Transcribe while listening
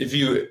If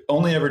you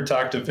only ever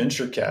talk to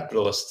venture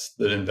capitalists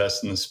that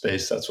invest in the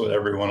space, that's what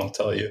everyone will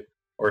tell you.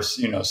 Or,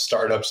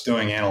 startups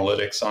doing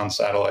analytics on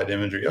satellite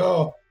imagery.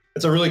 Oh,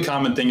 it's a really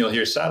common thing you'll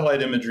hear.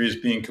 Satellite imagery is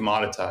being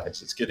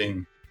commoditized. It's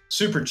getting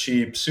super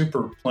cheap,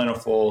 super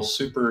plentiful,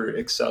 super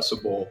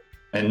accessible,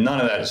 and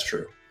none of that is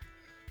true.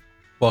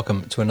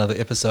 Welcome to another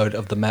episode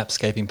of the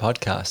Mapscaping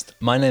podcast.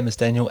 My name is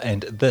Daniel,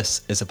 and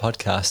this is a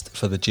podcast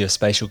for the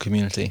geospatial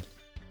community.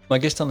 My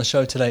guest on the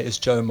show today is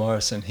Joe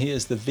Morrison. He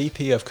is the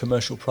VP of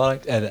Commercial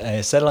Product at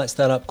a satellite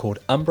startup called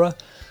Umbra.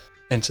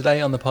 And today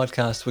on the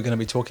podcast, we're going to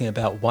be talking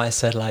about why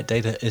satellite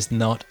data is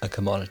not a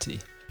commodity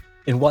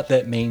and what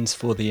that means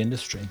for the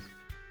industry.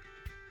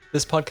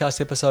 This podcast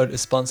episode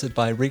is sponsored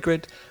by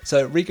Regrid.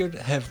 So Regrid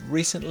have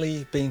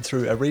recently been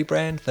through a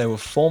rebrand. They were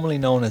formerly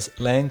known as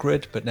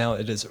LandGrid, but now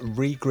it is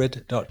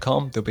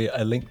regrid.com. There'll be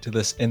a link to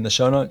this in the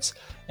show notes.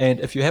 And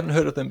if you haven't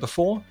heard of them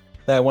before,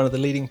 they are one of the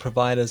leading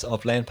providers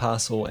of land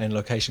parcel and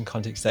location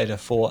context data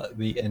for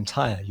the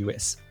entire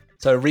US.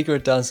 So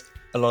Regrid does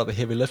a lot of the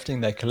heavy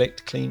lifting. They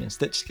collect, clean, and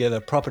stitch together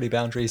property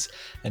boundaries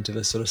into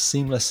this sort of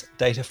seamless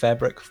data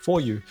fabric for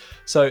you.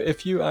 So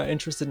if you are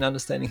interested in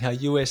understanding how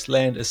US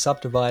land is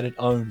subdivided,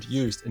 owned,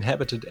 used,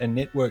 inhabited, and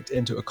networked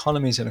into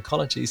economies and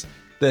ecologies,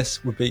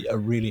 this would be a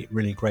really,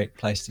 really great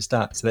place to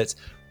start. So that's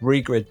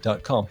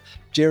regrid.com.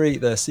 Jerry,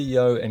 the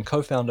CEO and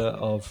co-founder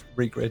of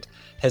Regrid,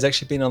 has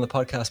actually been on the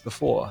podcast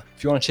before.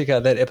 If you want to check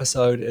out that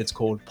episode, it's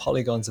called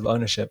Polygons of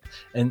Ownership,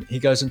 and he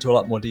goes into a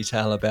lot more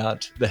detail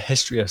about the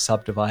history of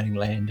subdividing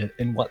land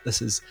and what this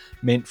has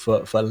meant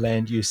for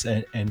land use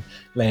and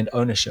land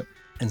ownership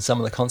and some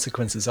of the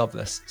consequences of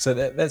this. So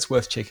that's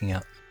worth checking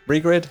out.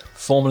 Regrid,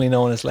 formerly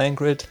known as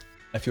LandGrid.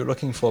 If you're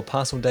looking for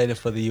parcel data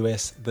for the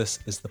US, this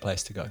is the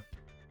place to go.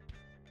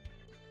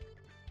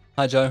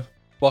 Hi, Joe.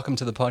 Welcome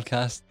to the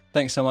podcast.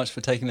 Thanks so much for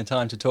taking the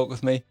time to talk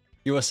with me.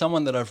 You are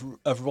someone that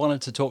I've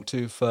wanted to talk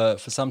to for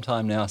some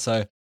time now,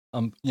 so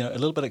I'm a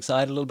little bit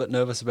excited, a little bit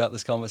nervous about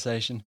this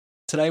conversation.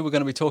 Today we're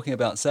going to be talking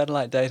about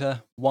satellite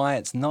data, why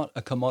it's not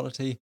a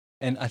commodity,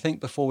 and I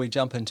think before we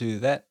jump into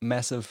that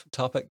massive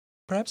topic,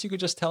 perhaps you could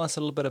just tell us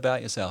a little bit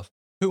about yourself.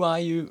 Who are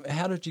you?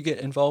 How did you get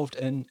involved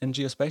in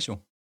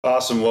geospatial?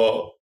 Awesome.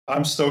 Well,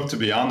 I'm stoked to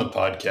be on the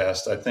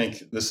podcast. I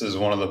think this is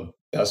one of the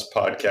best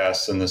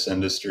podcasts in this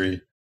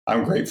industry.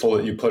 I'm grateful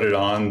that you put it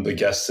on. The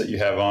guests that you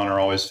have on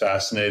are always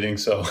fascinating.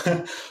 So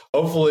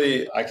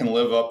hopefully I can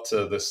live up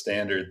to the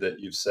standard that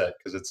you've set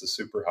because it's a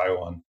super high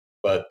one.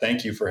 But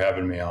thank you for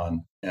having me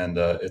on. And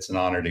it's an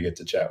honor to get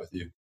to chat with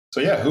you.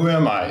 So yeah, who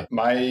am I?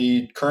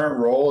 My current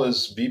role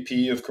is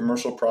VP of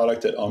Commercial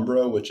Product at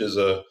Umbra, which is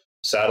a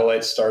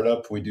satellite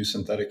startup. We do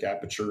synthetic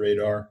aperture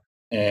radar.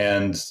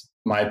 And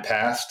my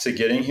path to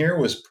getting here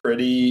was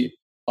pretty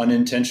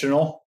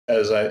unintentional,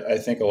 as I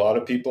think a lot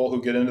of people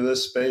who get into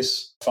this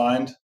space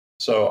find.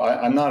 So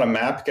I'm not a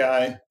map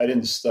guy. I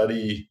didn't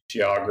study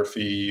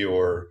geography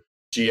or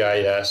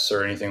GIS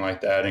or anything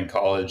like that in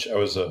college. I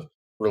was a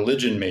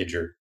religion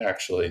major,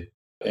 actually,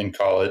 in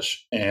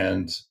college.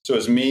 And so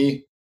as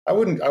me, I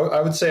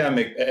would say I'm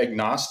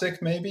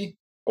agnostic, maybe.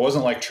 I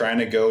wasn't like trying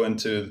to go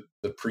into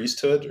the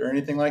priesthood or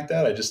anything like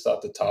that. I just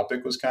thought the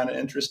topic was kind of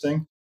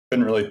interesting.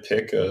 Couldn't really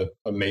pick a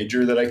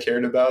major that I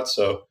cared about.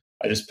 So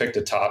I just picked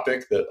a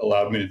topic that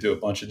allowed me to do a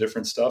bunch of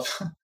different stuff.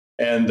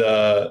 And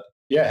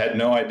had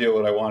no idea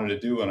what I wanted to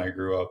do when I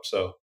grew up.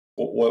 So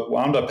what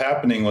wound up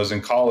happening was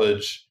in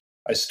college,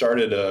 I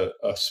started a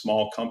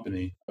small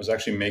company. I was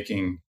actually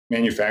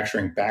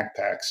manufacturing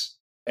backpacks.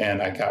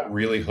 And I got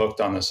really hooked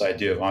on this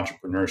idea of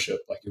entrepreneurship.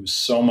 Like it was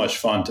so much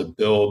fun to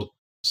build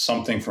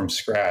something from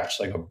scratch,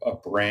 like a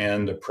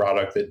brand, a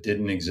product that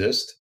didn't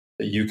exist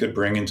that you could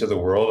bring into the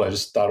world. I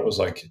just thought it was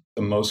like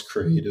the most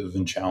creative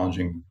and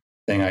challenging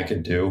thing I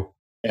could do.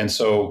 And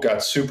so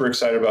got super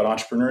excited about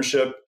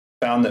entrepreneurship,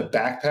 found that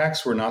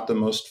backpacks were not the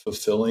most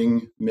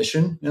fulfilling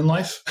mission in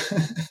life.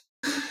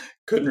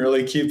 Couldn't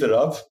really keep it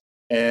up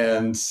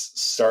and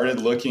started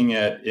looking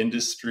at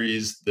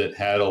industries that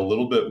had a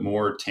little bit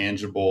more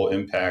tangible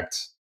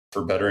impact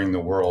for bettering the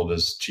world,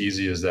 as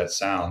cheesy as that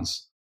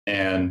sounds.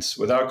 And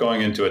without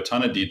going into a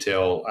ton of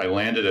detail, I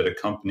landed at a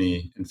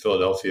company in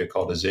Philadelphia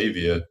called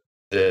Azavia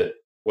that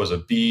was a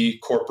B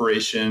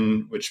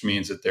corporation, which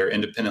means that they're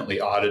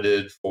independently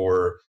audited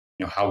for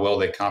how well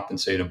they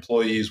compensate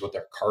employees, what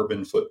their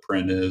carbon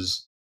footprint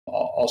is,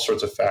 all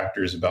sorts of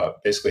factors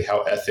about basically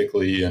how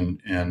ethically and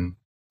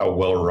how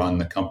well run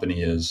the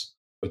company is,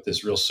 with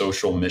this real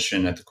social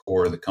mission at the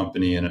core of the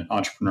company, and an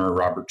entrepreneur,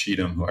 Robert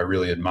Cheatham, who I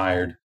really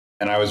admired.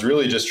 And I was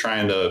really just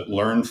trying to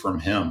learn from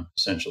him,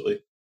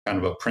 essentially, kind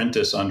of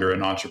apprentice under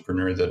an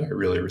entrepreneur that I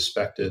really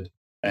respected.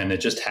 And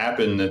it just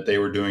happened that they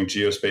were doing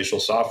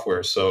geospatial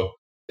software. So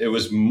it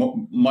was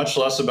much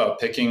less about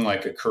picking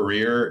like a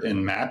career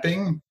in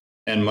mapping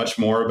and much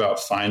more about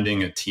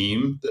finding a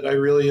team that I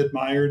really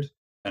admired.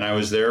 And I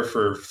was there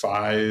for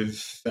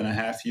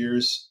 5.5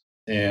 years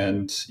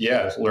and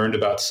learned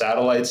about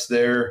satellites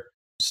there,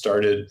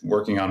 started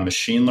working on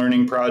machine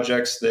learning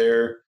projects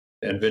there,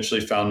 and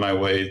eventually found my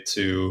way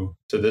to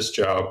this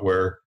job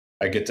where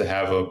I get to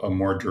have a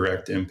more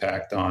direct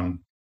impact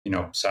on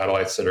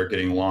satellites that are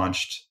getting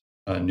launched,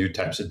 new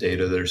types of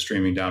data that are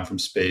streaming down from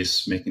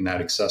space, making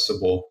that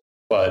accessible.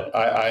 But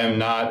I'm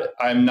not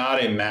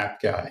a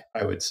map guy,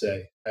 I would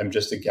say. I'm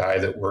just a guy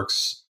that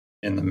works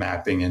in the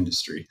mapping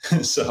industry.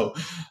 So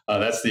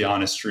that's the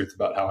honest truth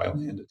about how I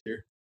landed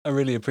here. I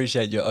really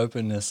appreciate your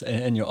openness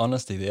and your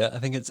honesty there. I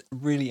think it's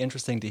really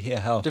interesting to hear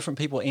how different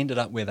people ended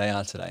up where they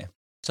are today.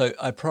 So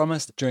I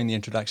promised during the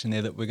introduction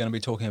there that we're going to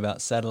be talking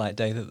about satellite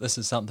data. This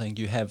is something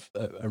you have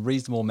a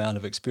reasonable amount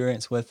of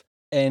experience with,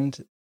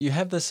 and you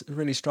have this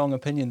really strong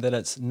opinion that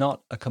it's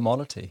not a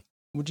commodity.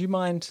 Would you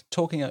mind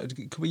talking,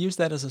 could we use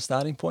that as a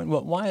starting point?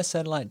 Well, why is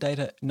satellite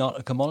data not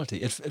a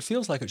commodity? It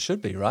feels like it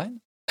should be, right?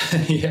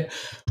 Yeah.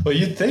 Well,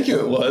 you'd think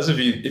it was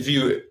if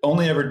you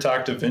only ever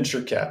talk to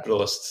venture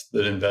capitalists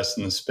that invest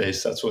in the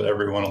space. That's what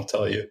everyone will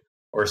tell you.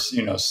 Or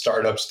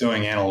startups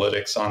doing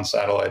analytics on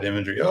satellite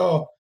imagery.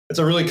 Oh, it's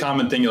a really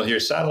common thing you'll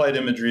hear. Satellite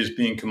imagery is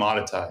being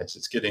commoditized.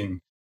 It's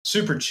getting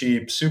super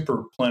cheap,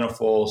 super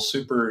plentiful,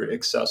 super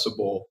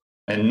accessible,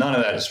 and none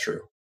of that is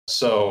true.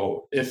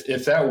 So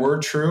if that were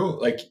true,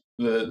 like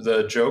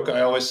the joke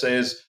I always say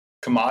is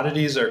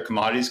commodities are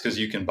commodities because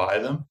you can buy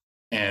them.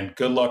 And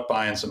good luck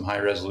buying some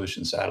high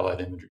resolution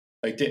satellite imagery.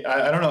 Like,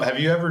 I don't know. Have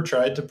you ever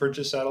tried to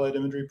purchase satellite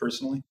imagery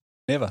personally?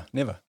 Never.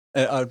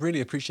 I'd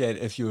really appreciate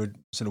it if you would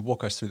sort of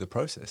walk us through the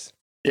process.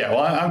 Yeah,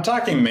 well, I'm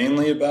talking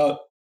mainly about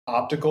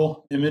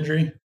optical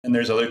imagery, and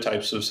there's other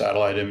types of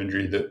satellite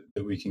imagery that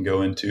we can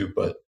go into.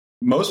 But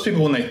most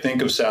people, when they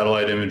think of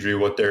satellite imagery,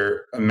 what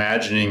they're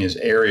imagining is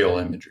aerial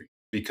imagery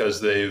because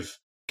they've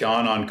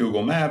gone on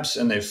Google Maps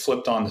and they've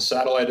flipped on the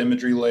satellite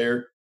imagery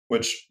layer,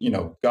 which,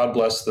 God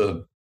bless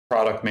the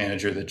product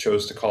manager that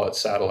chose to call it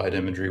satellite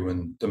imagery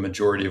when the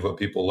majority of what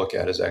people look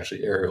at is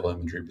actually aerial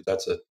imagery, but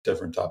that's a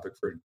different topic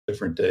for a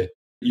different day.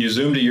 You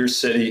zoom to your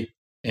city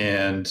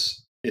and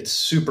it's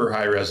super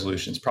high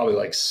resolution. It's probably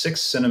like 6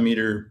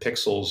 centimeter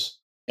pixels.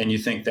 And you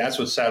think that's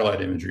what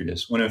satellite imagery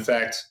is, when in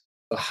fact,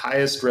 the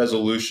highest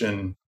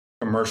resolution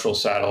commercial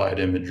satellite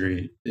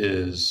imagery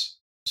is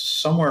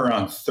somewhere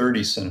around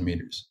 30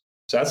 centimeters.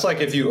 So that's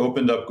like if you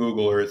opened up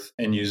Google Earth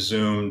and you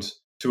zoomed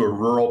to a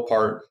rural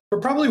part,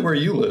 but probably where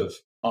you live.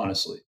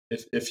 Honestly,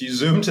 if you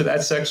zoom to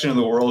that section of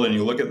the world and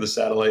you look at the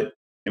satellite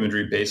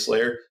imagery base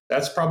layer,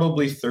 that's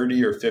probably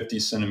 30 or 50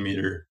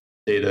 centimeter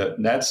data.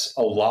 And that's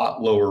a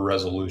lot lower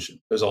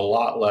resolution. There's a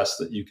lot less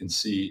that you can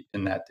see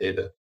in that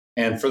data.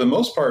 And for the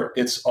most part,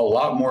 it's a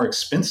lot more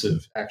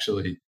expensive,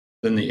 actually,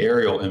 than the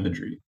aerial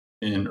imagery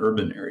in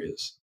urban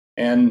areas.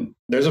 And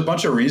there's a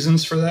bunch of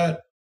reasons for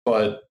that,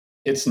 but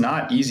it's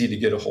not easy to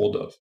get a hold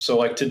of. So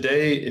like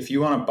today, if you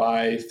want to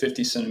buy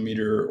 50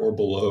 centimeter or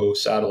below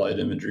satellite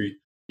imagery,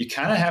 you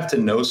kind of have to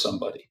know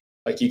somebody.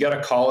 Like you got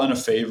to call in a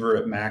favor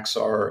at Maxar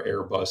or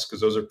Airbus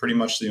because those are pretty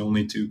much the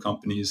only two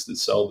companies that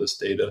sell this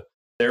data.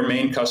 Their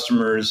main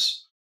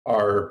customers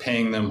are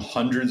paying them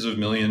hundreds of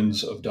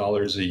millions of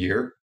dollars a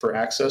year for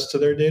access to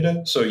their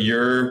data. So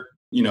your,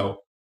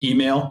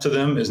 email to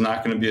them is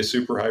not going to be a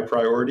super high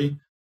priority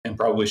and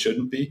probably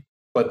shouldn't be.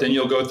 But then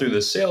you'll go through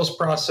the sales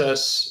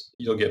process,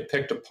 you'll get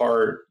picked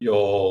apart,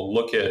 you'll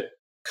look at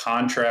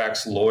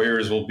contracts,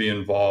 lawyers will be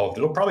involved.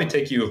 It'll probably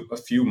take you a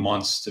few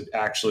months to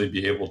actually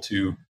be able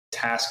to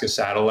task a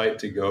satellite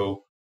to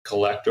go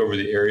collect over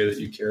the area that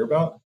you care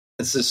about.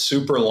 It's this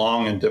super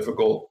long and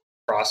difficult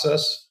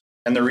process.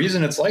 And the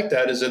reason it's like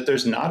that is that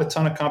there's not a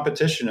ton of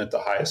competition at the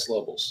highest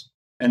levels.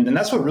 And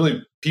that's what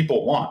really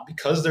people want,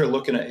 because they're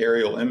looking at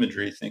aerial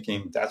imagery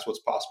thinking that's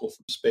what's possible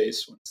from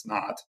space when it's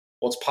not.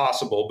 Well, it's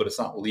possible, but it's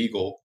not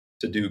legal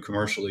to do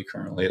commercially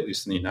currently, at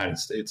least in the United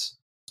States.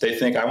 They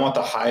think I want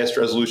the highest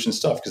resolution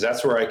stuff because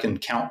that's where I can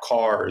count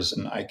cars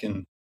and I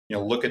can,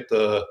 look at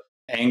the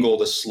angle,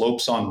 the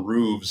slopes on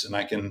roofs, and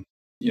I can,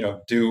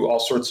 do all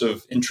sorts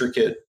of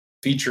intricate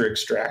feature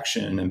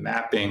extraction and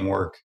mapping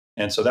work.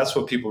 And so that's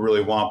what people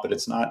really want, but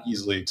it's not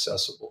easily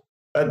accessible.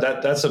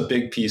 That's a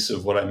big piece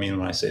of what I mean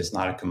when I say it's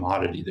not a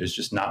commodity. There's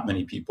just not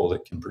many people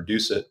that can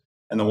produce it.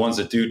 And the ones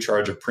that do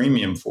charge a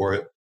premium for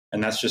it.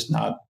 And that's just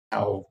not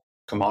how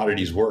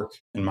commodities work,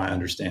 in my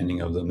understanding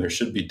of them. There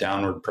should be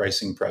downward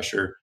pricing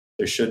pressure.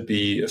 There should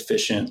be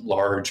efficient,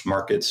 large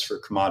markets for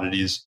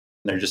commodities.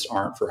 And there just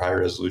aren't for high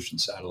resolution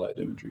satellite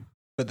imagery.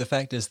 But the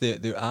fact is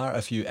there are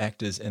a few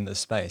actors in this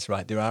space,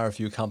 right? There are a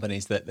few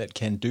companies that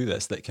can do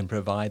this, that can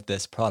provide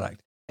this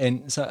product.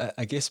 And so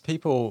I guess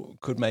people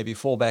could maybe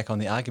fall back on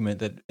the argument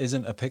that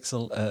isn't a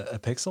pixel a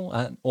pixel?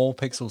 Aren't all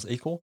pixels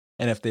equal?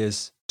 And if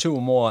there's two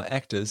or more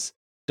actors,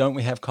 don't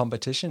we have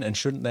competition? And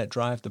shouldn't that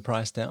drive the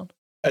price down?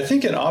 I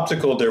think in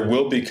optical, there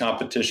will be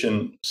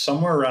competition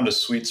somewhere around a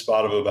sweet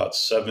spot of about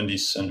 70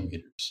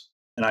 centimeters.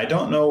 And I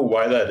don't know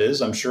why that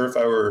is. I'm sure if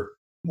I were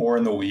more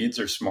in the weeds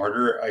or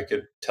smarter, I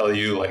could tell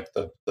you like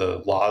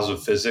the laws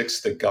of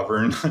physics that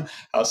govern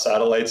how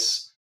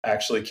satellites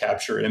actually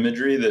capture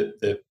imagery,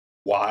 that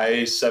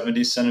why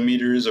 70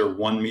 centimeters or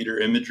 1 meter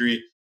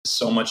imagery is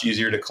so much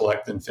easier to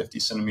collect than 50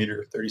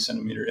 centimeter or 30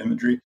 centimeter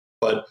imagery.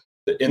 But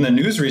in the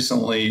news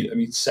recently,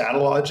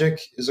 Satellogic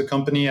is a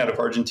company out of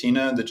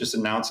Argentina that just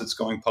announced it's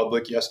going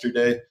public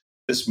yesterday.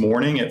 this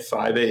morning at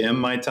 5 a.m.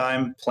 my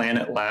time,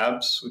 Planet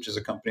Labs, which is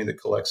a company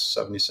that collects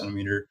 70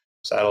 centimeter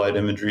satellite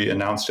imagery,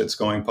 announced it's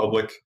going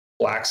public.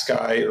 Black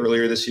Sky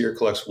earlier this year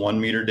collects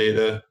 1 meter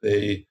data.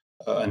 They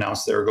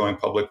announced they were going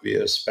public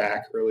via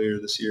SPAC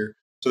earlier this year.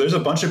 So there's a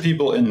bunch of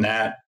people in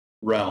that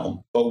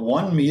realm, but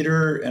 1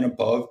 meter and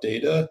above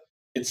data,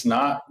 it's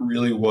not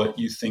really what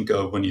you think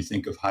of when you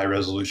think of high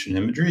resolution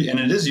imagery. And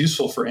it is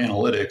useful for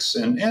analytics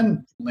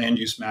and land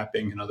use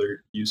mapping and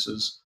other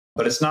uses,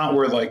 but it's not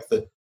where like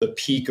the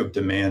peak of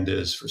demand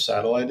is for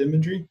satellite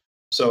imagery.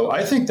 So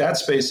I think that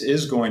space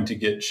is going to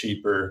get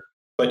cheaper.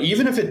 But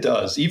even if it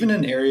does, even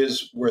in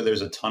areas where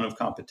there's a ton of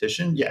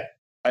competition,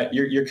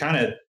 you're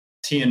kind of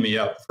teeing me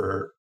up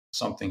for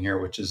something here,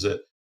 which is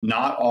that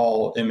not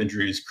all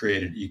imagery is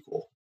created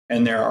equal.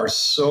 And there are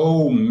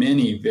so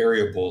many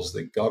variables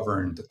that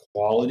govern the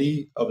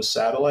quality of a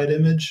satellite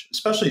image,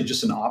 especially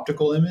just an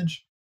optical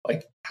image.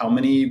 Like how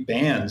many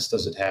bands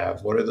does it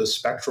have? What are the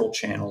spectral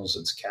channels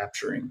it's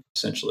capturing,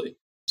 essentially?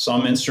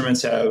 Some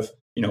instruments have,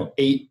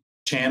 8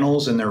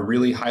 channels and they're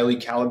really highly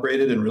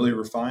calibrated and really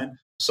refined.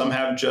 Some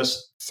have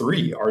just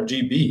 3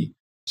 RGB.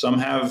 Some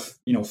have,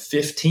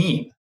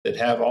 15 that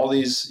have all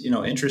these,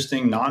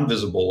 interesting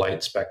non-visible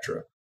light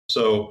spectra.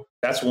 So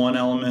that's one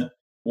element.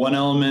 One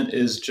element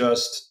is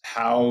just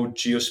how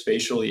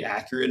geospatially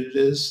accurate it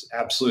is,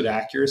 absolute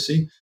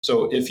accuracy.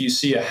 So if you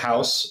see a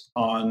house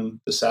on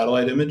the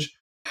satellite image,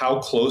 how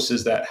close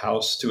is that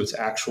house to its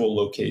actual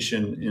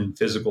location in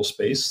physical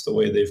space, the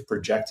way they've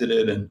projected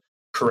it and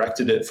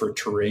corrected it for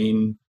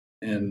terrain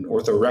and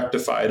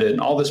orthorectified it and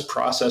all this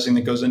processing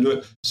that goes into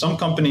it. Some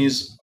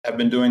companies have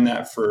been doing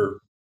that for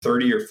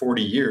 30 or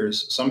 40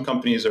 years. Some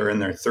companies are in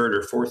their 3rd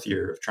or 4th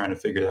year of trying to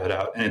figure that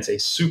out. And it's a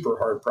super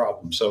hard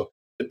problem. So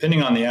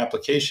depending on the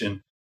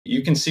application,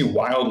 you can see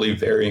wildly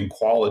varying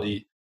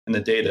quality in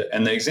the data.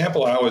 And the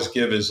example I always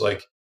give is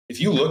like,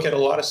 if you look at a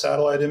lot of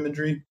satellite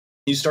imagery,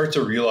 you start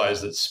to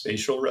realize that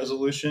spatial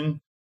resolution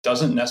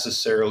doesn't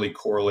necessarily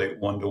correlate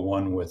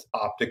one-to-one with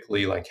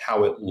optically, like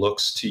how it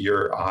looks to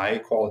your eye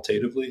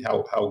qualitatively,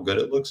 how good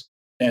it looks.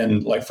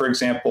 And like, for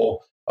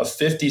example, a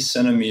 50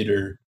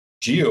 centimeter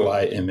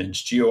GeoEye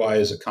image. GeoEye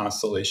is a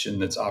constellation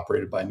that's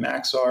operated by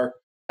Maxar,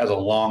 has a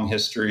long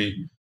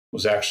history,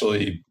 was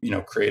actually,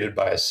 created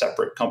by a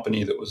separate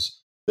company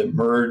that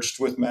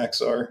merged with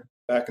Maxar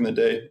back in the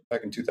day,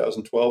 back in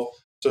 2012.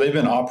 So they've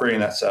been operating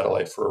that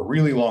satellite for a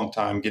really long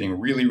time, getting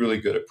really, really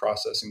good at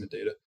processing the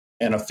data.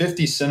 And a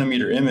 50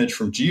 centimeter image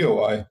from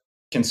GeoEye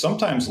can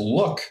sometimes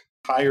look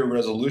higher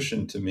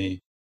resolution to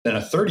me than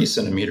a 30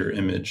 centimeter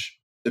image,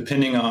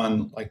 depending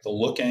on like the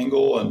look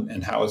angle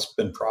and how it's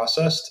been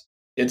processed.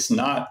 It's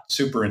not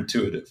super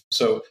intuitive.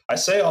 So I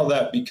say all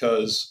that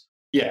because,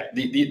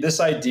 this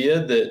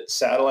idea that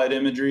satellite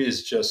imagery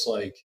is just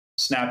like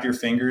snap your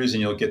fingers and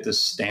you'll get this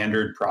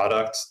standard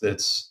product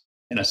that's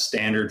in a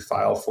standard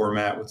file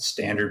format with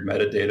standard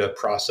metadata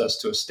processed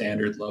to a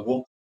standard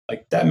level,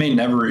 like that may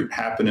never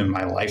happen in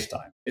my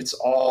lifetime. It's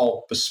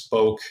all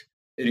bespoke,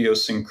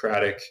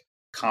 idiosyncratic,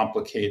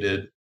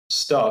 complicated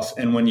stuff.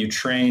 And when you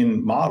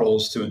train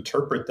models to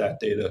interpret that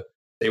data,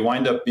 they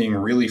wind up being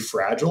really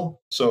fragile.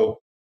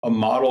 So a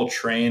model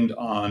trained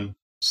on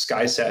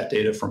SkySat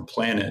data from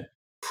Planet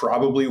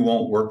probably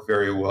won't work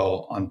very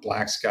well on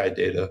Black Sky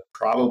data,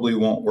 probably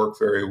won't work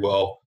very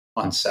well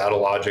on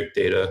Satellogic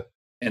data.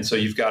 And so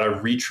you've got to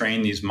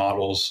retrain these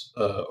models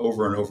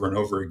over and over and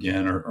over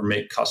again, or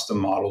make custom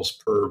models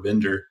per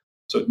vendor.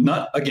 So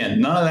none of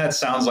that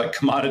sounds like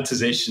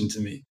commoditization to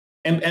me.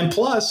 And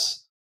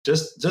plus,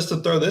 just to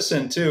throw this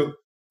in too,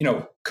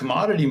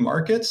 commodity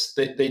markets,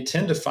 they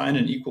tend to find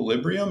an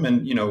equilibrium,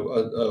 and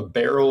a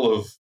barrel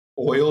of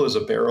oil is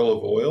a barrel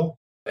of oil,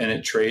 and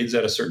it trades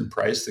at a certain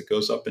price that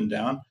goes up and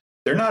down.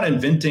 They're not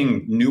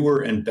inventing newer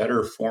and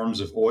better forms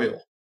of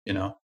oil,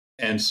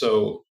 And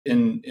so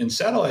in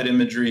satellite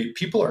imagery,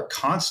 people are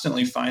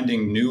constantly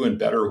finding new and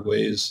better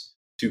ways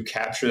to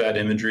capture that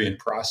imagery and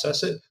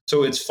process it.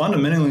 So it's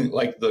fundamentally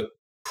like the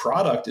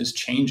product is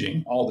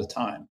changing all the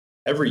time.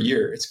 Every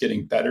year it's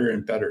getting better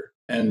and better.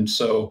 And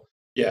so,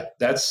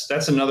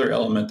 that's another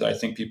element that I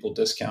think people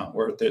discount,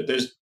 where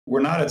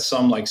we're not at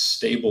some like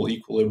stable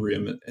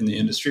equilibrium in the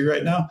industry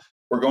right now.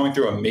 We're going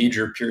through a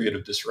major period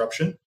of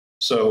disruption.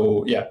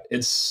 So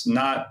it's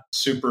not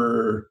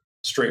super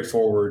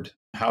straightforward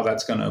how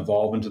that's going to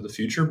evolve into the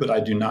future, but I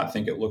do not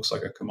think it looks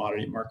like a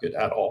commodity market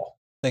at all.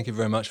 Thank you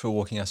very much for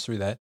walking us through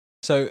that.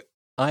 So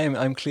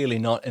I'm clearly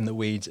not in the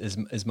weeds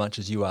as much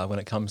as you are when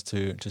it comes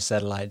to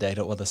satellite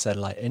data or the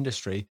satellite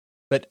industry,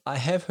 but I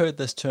have heard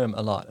this term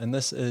a lot, and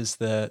this is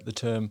the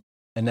term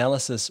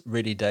analysis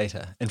ready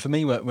data. And for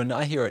me, when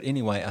I hear it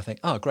anyway, I think,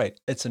 oh, great,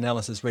 it's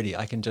analysis ready.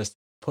 I can just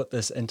put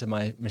this into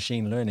my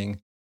machine learning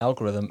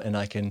algorithm and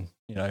I can,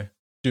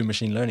 do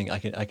machine learning. I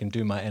can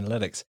do my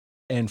analytics.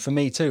 And for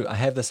me too, I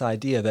have this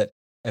idea that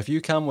if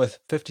you come with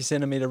 50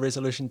 centimeter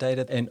resolution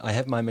data and I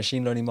have my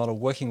machine learning model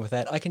working with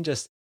that, I can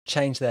just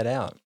change that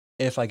out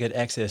if I get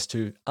access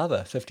to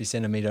other 50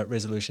 centimeter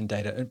resolution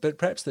data. But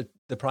perhaps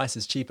the price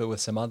is cheaper with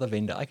some other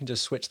vendor. I can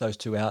just switch those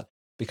two out.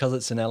 Because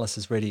it's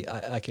analysis ready,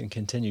 I can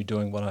continue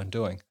doing what I'm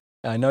doing.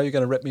 I know you're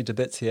going to rip me to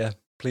bits here.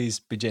 Please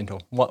be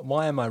gentle.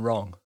 Why am I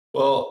wrong?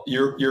 Well,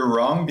 you're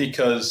wrong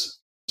because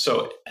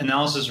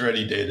analysis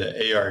ready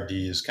data, ARD,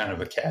 is kind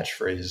of a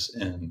catchphrase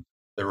in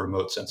the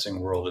remote sensing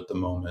world at the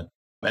moment.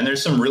 And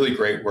there's some really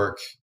great work,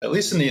 at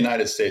least in the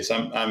United States.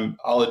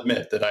 I'll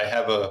admit that I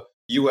have a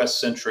US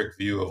centric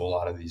view of a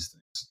lot of these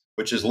things,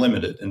 which is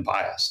limited and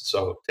biased.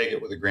 So take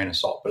it with a grain of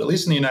salt. But at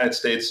least in the United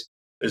States,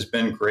 there's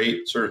been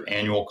great sort of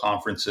annual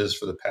conferences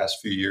for the past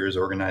few years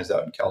organized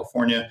out in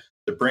California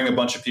to bring a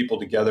bunch of people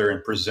together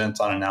and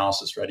present on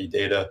analysis ready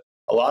data.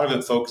 A lot of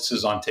it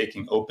focuses on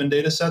taking open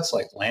data sets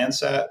like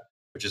Landsat,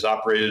 which is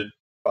operated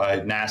by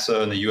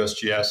NASA and the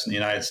USGS in the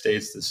United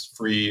States, this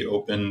free,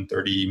 open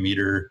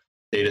 30-meter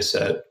data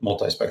set,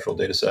 multispectral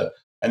data set.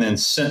 And then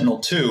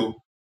Sentinel-2,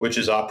 which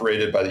is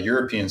operated by the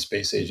European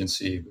Space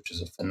Agency, which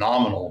is a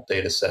phenomenal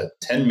data set,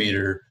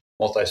 10-meter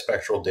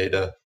multispectral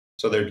data.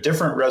 So they're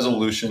different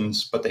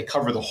resolutions, but they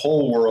cover the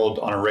whole world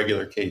on a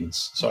regular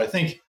cadence. So I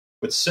think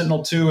with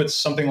Sentinel-2, it's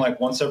something like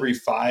once every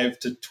 5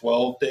 to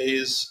 12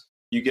 days,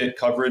 you get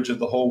coverage of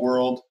the whole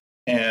world.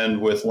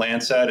 And with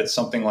Landsat, it's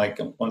something like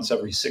once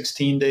every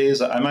 16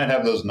 days. I might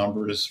have those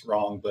numbers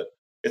wrong, but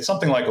it's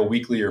something like a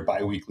weekly or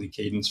biweekly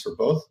cadence for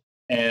both.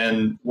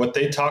 And what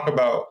they talk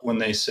about when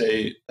they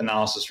say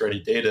analysis ready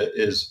data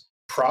is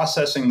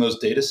processing those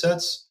data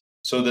sets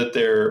so that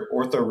they're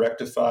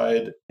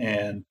orthorectified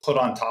and put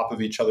on top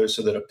of each other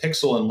so that a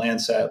pixel in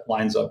Landsat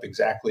lines up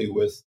exactly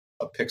with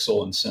a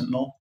pixel in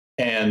Sentinel.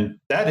 And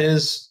that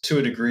is, to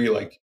a degree,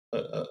 like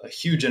a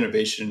huge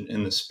innovation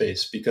in the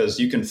space, because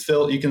you can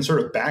sort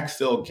of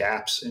backfill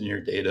gaps in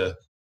your data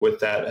with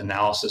that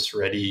analysis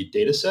ready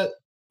data set.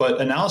 But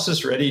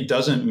analysis ready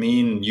doesn't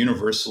mean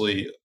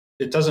universally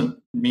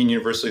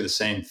the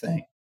same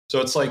thing. So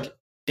it's like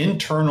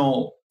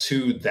internal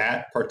to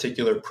that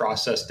particular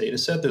process data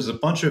set, there's a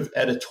bunch of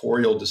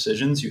editorial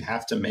decisions you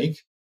have to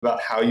make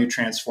about how you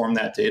transform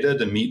that data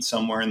to meet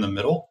somewhere in the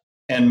middle.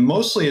 And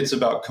mostly it's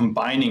about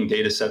combining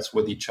data sets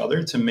with each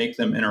other to make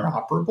them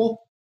interoperable.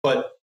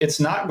 But it's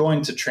not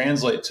going to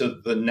translate to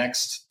the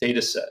next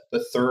data set,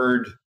 the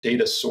third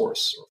data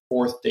source or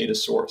fourth data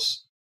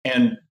source.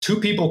 And two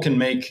people can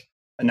make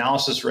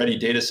analysis ready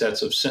data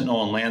sets of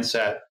Sentinel and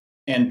Landsat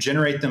and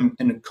generate them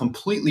in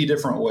completely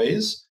different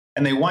ways.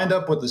 And they wind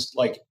up with this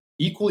like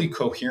equally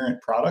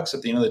coherent products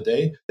at the end of the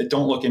day that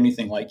don't look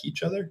anything like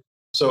each other.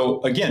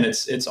 So again,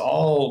 it's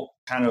all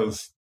kind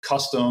of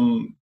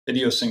custom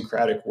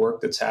idiosyncratic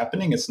work that's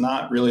happening. It's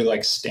not really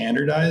like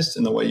standardized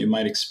in the way you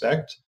might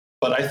expect.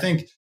 But I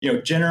think,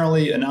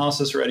 generally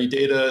analysis ready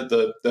data,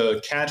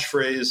 the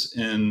catchphrase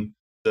in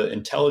the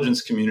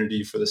intelligence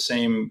community for the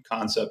same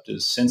concept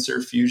is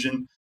sensor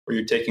fusion, where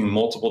you're taking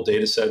multiple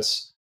data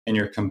sets and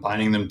you're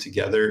combining them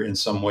together in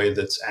some way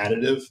that's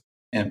additive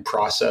and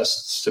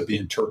processed to be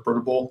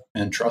interpretable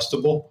and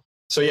trustable.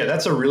 So yeah,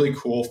 that's a really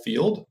cool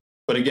field.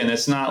 But again,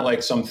 it's not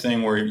like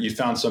something where you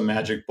found some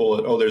magic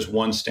bullet. Oh, there's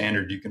one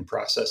standard you can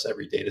process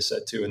every data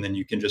set to, and then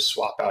you can just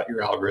swap out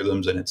your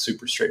algorithms and it's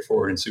super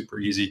straightforward and super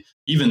easy.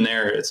 Even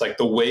there, it's like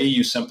the way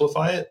you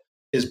simplify it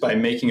is by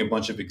making a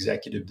bunch of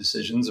executive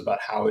decisions about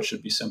how it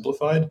should be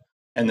simplified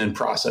and then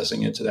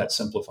processing it to that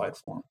simplified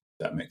form.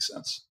 If that makes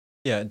sense.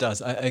 Yeah, it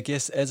does. I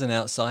guess as an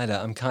outsider,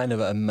 I'm kind of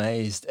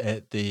amazed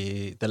at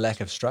the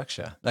lack of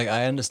structure. Like,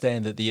 I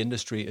understand that the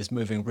industry is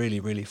moving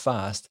really, really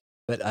fast,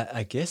 but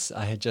I guess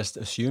I had just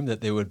assumed that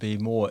there would be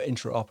more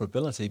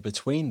interoperability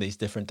between these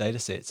different data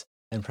sets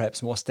and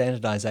perhaps more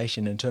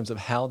standardization in terms of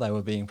how they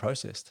were being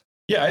processed.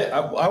 Yeah,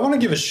 I want to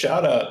give a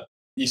shout out.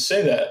 You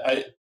say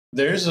that.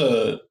 There's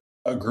a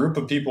group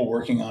of people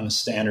working on a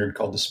standard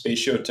called the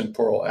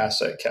Spatiotemporal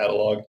Asset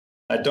Catalog.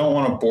 I don't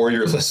want to bore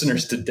your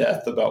listeners to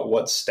death about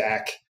what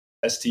STAC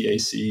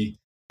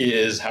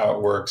is, how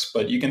it works,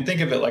 but you can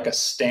think of it like a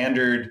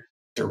standard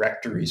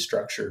directory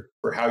structure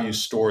for how you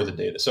store the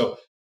data. So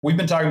we've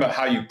been talking about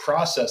how you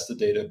process the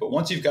data, but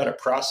once you've got it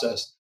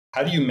processed,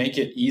 how do you make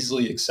it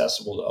easily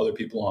accessible to other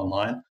people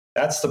online?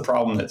 That's the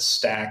problem that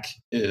STAC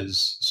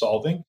is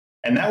solving.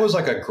 And that was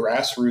like a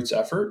grassroots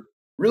effort.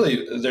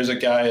 Really, there's a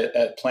guy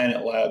at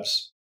Planet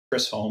Labs,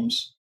 Chris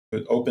Holmes,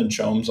 with Open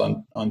Chomes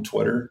on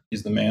Twitter.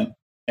 He's the man.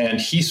 And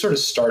he sort of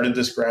started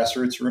this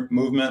grassroots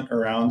movement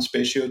around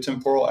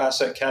Spatiotemporal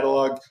Asset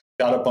Catalog,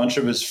 got a bunch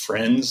of his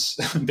friends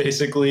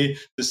basically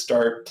to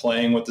start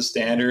playing with the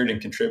standard and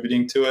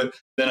contributing to it.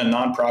 Then a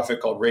nonprofit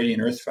called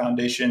Radiant Earth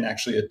Foundation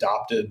actually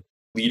adopted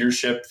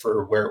leadership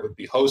for where it would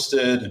be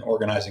hosted and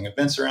organizing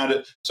events around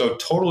it. So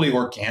totally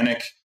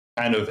organic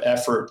kind of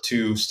effort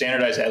to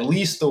standardize at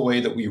least the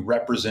way that we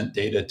represent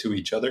data to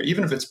each other,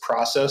 even if it's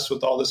processed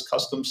with all this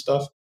custom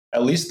stuff.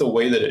 At least the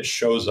way that it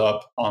shows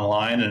up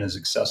online and is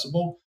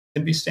accessible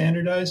can be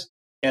standardized.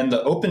 And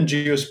the Open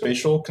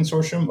Geospatial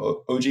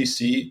Consortium,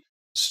 OGC,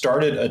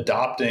 started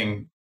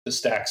adopting the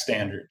STAC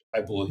standard,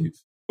 I believe,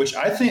 which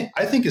I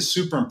think is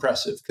super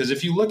impressive. Because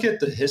if you look at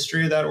the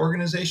history of that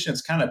organization,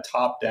 it's kind of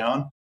top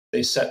down.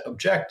 They set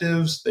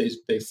objectives,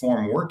 they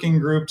form working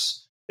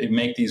groups, they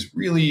make these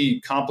really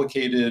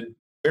complicated,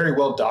 very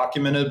well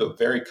documented, but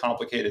very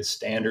complicated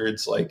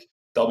standards like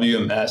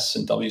WMS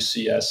and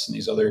WCS and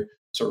these other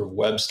sort of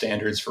web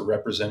standards for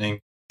representing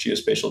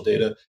geospatial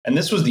data. And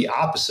this was the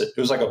opposite. It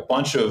was like a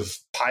bunch of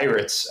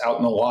pirates out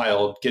in the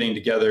wild getting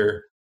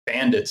together,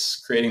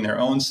 bandits creating their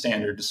own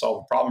standard to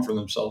solve a problem for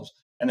themselves,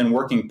 and then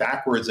working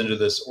backwards into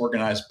this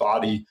organized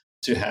body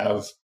to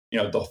have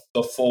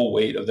the full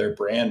weight of their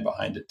brand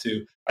behind it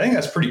too. I think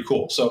that's pretty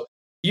cool. So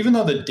even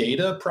though the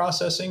data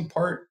processing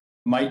part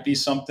might be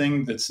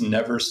something that's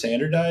never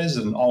standardized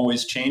and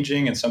always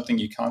changing and something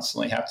you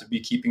constantly have to be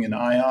keeping an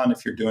eye on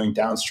if you're doing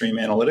downstream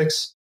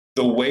analytics,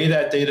 the way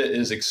that data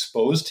is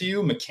exposed to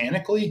you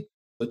mechanically,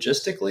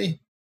 logistically,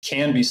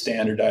 can be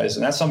standardized.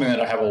 And that's something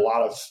that I have a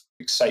lot of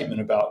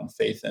excitement about and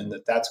faith in,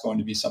 that that's going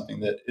to be something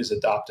that is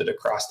adopted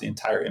across the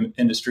entire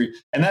industry.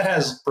 And that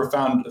has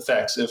profound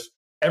effects. If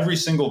every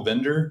single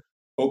vendor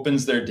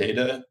opens their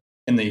data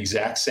in the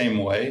exact same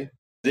way,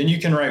 then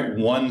you can write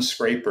one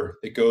scraper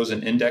that goes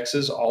and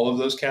indexes all of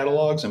those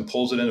catalogs and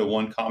pulls it into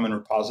one common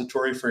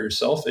repository for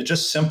yourself. It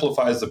just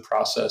simplifies the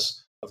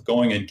process of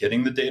going and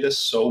getting the data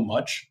so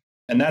much.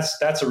 And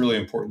that's a really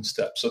important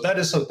step. So that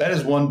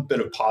is one bit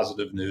of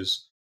positive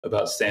news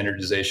about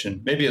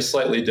standardization. Maybe a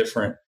slightly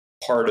different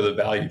part of the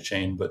value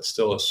chain, but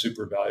still a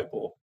super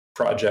valuable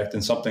project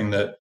and something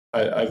that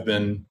I've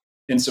been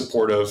in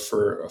support of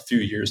for a few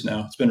years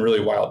now. It's been really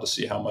wild to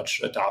see how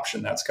much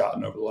adoption that's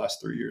gotten over the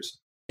last 3 years.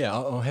 Yeah,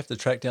 I'll have to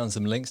track down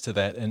some links to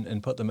that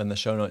and put them in the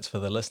show notes for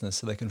the listeners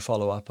so they can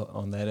follow up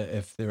on that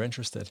if they're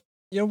interested.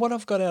 What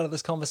I've got out of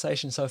this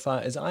conversation so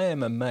far is I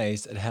am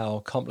amazed at how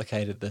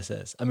complicated this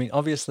is. I mean,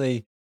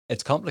 obviously,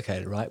 it's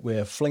complicated, right?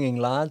 We're flinging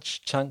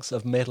large chunks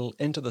of metal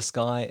into the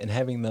sky and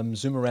having them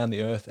zoom around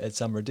the Earth at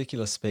some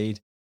ridiculous speed,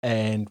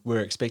 and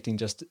we're expecting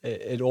just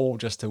it all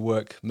just to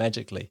work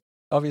magically.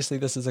 Obviously,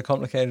 this is a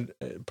complicated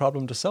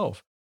problem to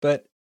solve,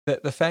 but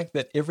the fact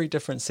that every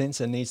different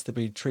sensor needs to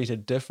be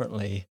treated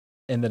differently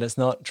and that it's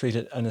not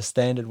treated in a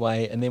standard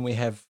way, and then we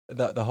have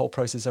the whole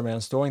process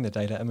around storing the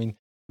data. I mean,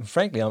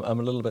 frankly, I'm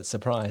a little bit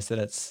surprised that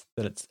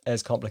it's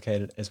as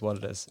complicated as what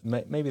it is.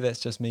 Maybe that's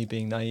just me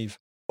being naive.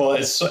 Well,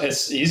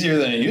 it's easier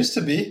than it used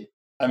to be.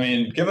 I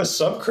mean, give us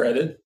some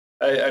credit.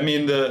 I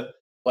mean,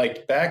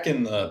 back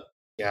in I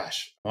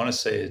want to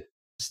say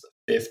it's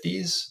the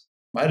 50s,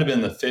 might have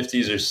been the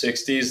 50s or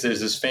 60s. There's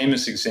this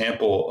famous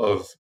example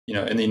of,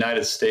 in the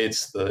United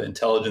States, the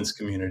intelligence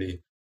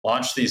community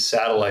launched these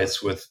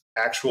satellites with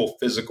actual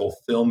physical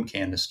film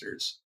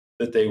canisters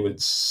that they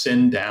would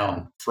send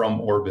down from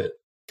orbit,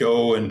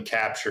 go and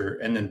capture,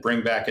 and then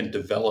bring back and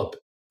develop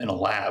in a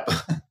lab.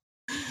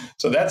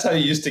 So that's how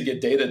you used to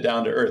get data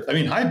down to Earth. I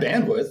mean, high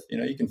bandwidth,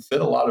 you can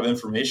fit a lot of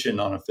information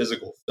on a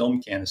physical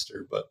film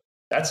canister, but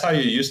that's how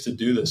you used to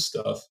do this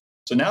stuff.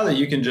 So now that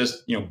you can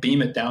just,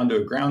 beam it down to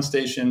a ground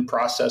station,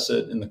 process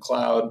it in the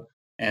cloud,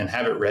 and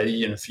have it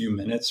ready in a few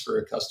minutes for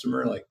a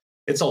customer,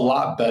 it's a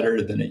lot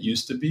better than it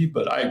used to be.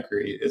 But I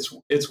agree,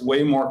 it's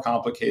way more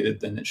complicated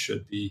than it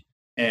should be.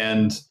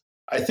 And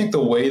I think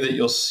the way that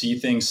you'll see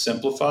things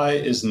simplify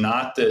is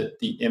not that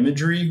the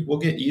imagery will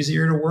get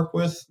easier to work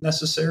with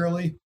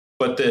necessarily,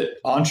 but that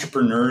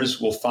entrepreneurs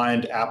will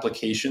find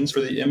applications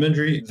for the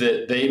imagery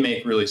that they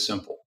make really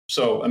simple.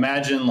 So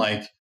imagine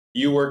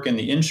you work in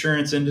the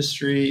insurance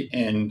industry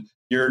and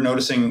you're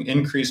noticing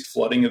increased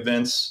flooding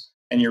events,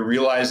 and you're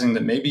realizing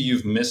that maybe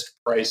you've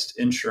mispriced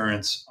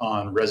insurance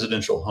on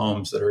residential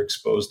homes that are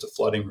exposed to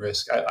flooding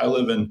risk. I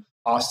live in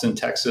Austin,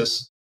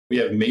 Texas. We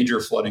have major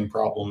flooding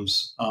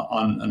problems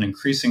on an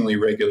increasingly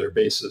regular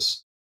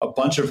basis. A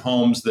bunch of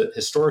homes that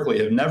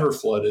historically have never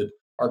flooded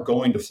are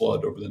going to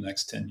flood over the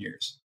next 10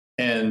 years.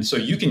 And so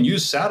you can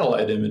use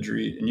satellite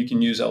imagery, and you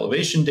can use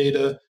elevation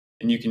data,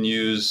 and you can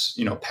use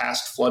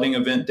past flooding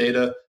event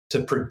data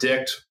to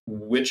predict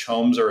which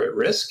homes are at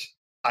risk.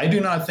 I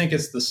do not think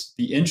it's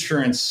the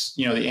insurance,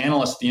 the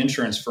analyst, the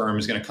insurance firm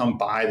is going to come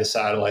buy the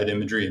satellite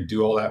imagery and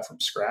do all that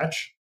from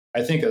scratch.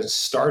 I think a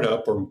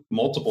startup or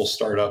multiple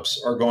startups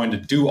are going to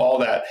do all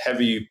that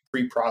heavy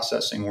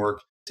pre-processing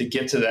work to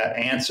get to that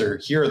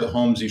answer. Here are the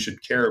homes you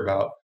should care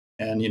about.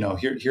 And,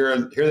 here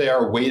they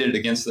are weighted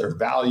against their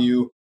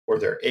value or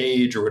their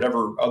age or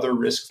whatever other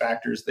risk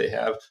factors they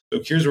have.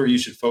 So here's where you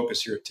should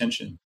focus your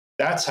attention.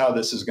 That's how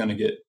this is going to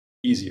get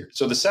easier.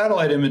 So the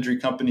satellite imagery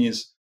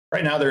companies,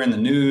 right now they're in the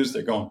news,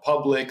 they're going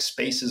public,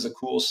 space is a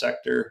cool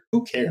sector.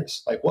 Who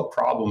cares? What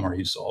problem are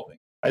you solving?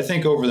 I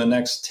think over the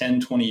next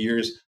 10, 20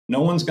 years,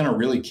 no one's going to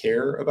really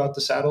care about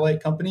the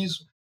satellite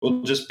companies.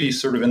 We'll just be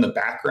sort of in the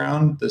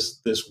background,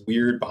 this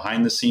weird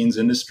behind the scenes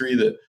industry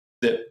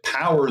that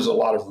powers a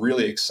lot of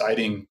really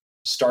exciting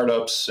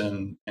startups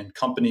and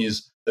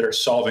companies that are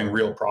solving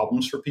real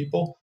problems for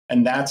people.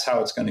 And that's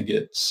how it's going to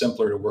get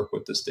simpler to work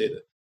with this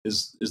data,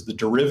 is the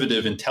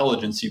derivative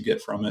intelligence you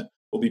get from it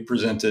will be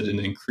presented in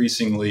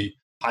increasingly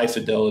high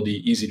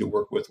fidelity, easy to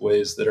work with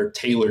ways that are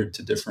tailored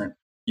to different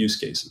use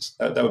cases.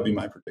 That would be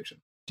my prediction.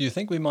 Do you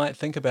think we might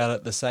think about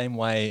it the same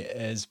way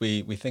as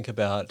we think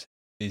about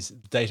these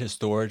data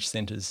storage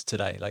centers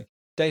today?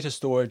 Data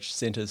storage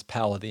centers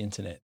power the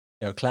internet.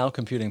 Cloud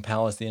computing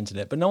powers the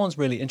internet, but no one's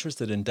really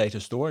interested in data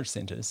storage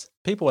centers.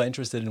 People are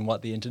interested in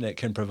what the internet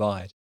can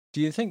provide. Do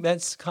you think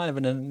that's kind of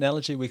an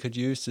analogy we could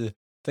use to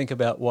think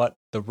about what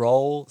the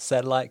role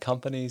satellite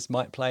companies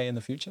might play in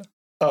the future?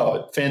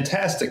 Oh,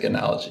 fantastic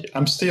analogy.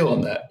 I'm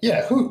stealing that.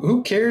 Yeah,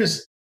 who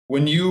cares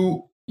when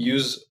you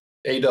use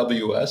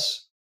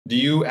AWS? Do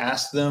you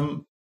ask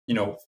them,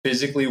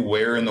 physically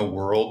where in the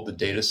world the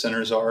data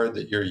centers are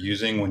that you're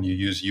using when you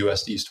use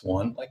US East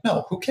 1? Like,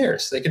 no, who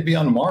cares? They could be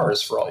on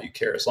Mars for all you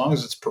care, as long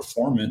as it's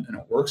performant and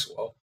it works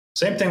well.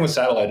 Same thing with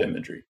satellite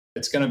imagery.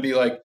 It's going to be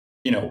like,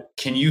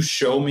 can you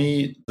show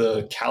me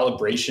the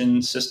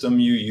calibration system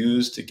you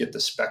use to get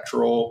the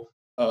spectral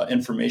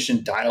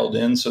information dialed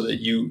in so that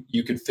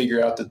you could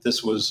figure out that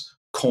this was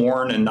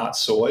corn and not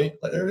soy?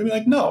 They're gonna be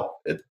like, no.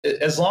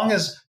 As long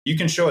as you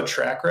can show a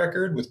track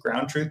record with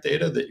ground truth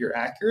data that you're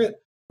accurate,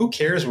 who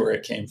cares where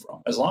it came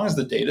from? As long as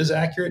the data is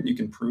accurate and you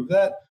can prove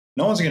that,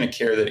 no one's going to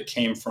care that it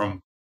came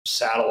from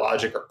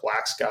Satellogic or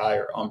Black Sky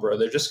or Umbra.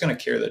 They're just going to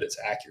care that it's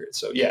accurate.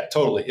 So yeah,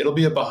 totally. It'll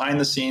be a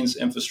behind the scenes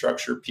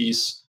infrastructure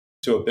piece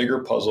to a bigger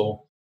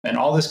puzzle. And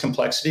all this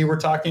complexity we're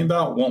talking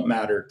about won't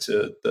matter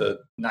to the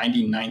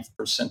 99th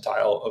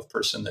percentile of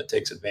person that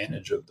takes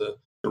advantage of the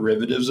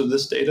derivatives of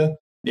this data.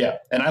 Yeah,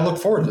 and I look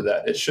forward to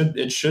that.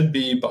 It should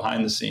be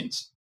behind the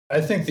scenes.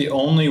 I think the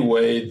only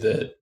way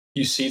that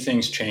you see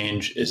things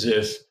change is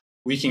if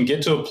we can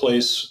get to a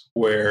place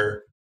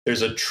where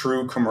there's a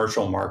true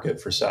commercial market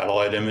for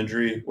satellite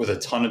imagery with a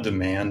ton of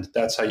demand.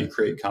 That's how you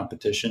create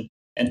competition.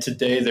 And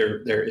today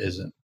there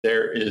isn't.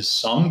 There is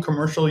some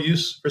commercial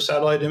use for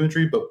satellite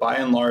imagery, but by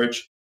and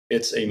large,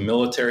 it's a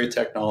military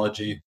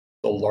technology.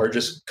 The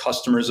largest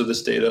customers of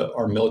this data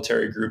are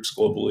military groups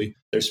globally.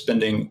 They're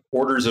spending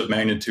orders of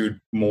magnitude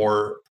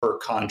more per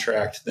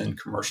contract than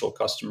commercial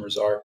customers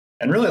are.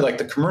 And really, like,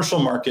 the commercial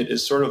market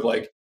is sort of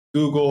like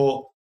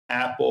Google,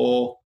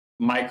 Apple,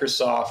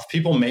 Microsoft,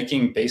 people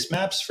making base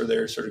maps for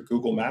their sort of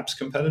Google Maps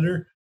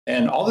competitor.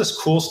 And all this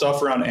cool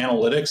stuff around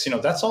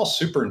analytics, that's all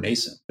super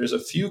nascent. There's a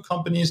few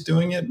companies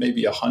doing it,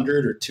 maybe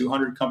 100 or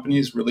 200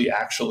 companies really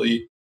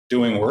actually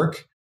doing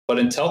work. But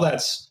until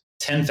that's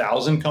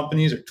 10,000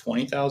 companies or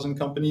 20,000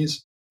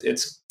 companies,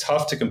 it's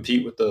tough to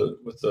compete with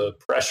the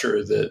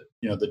pressure that,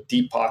 the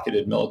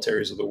deep-pocketed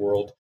militaries of the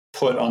world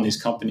put on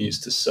these companies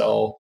to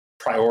sell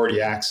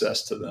priority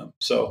access to them.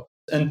 So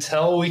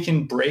until we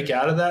can break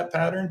out of that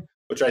pattern,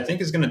 which I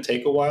think is going to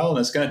take a while, and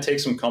it's going to take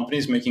some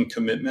companies making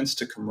commitments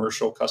to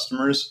commercial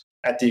customers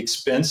at the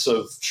expense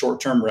of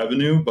short-term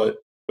revenue, but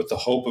with the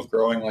hope of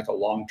growing like a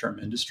long-term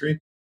industry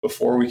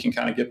before we can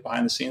kind of get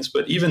behind the scenes.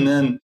 But even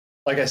then,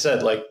 like I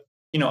said,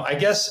 I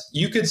guess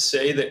you could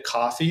say that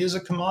coffee is a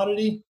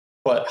commodity,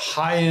 but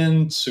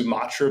high-end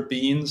Sumatra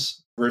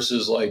beans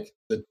versus like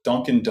the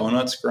Dunkin'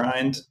 Donuts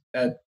grind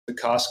at the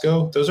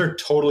Costco, those are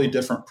totally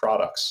different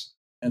products.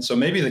 And so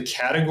maybe the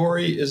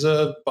category is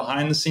a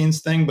behind the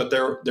scenes thing, but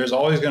there's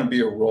always going to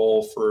be a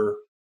role for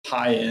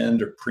high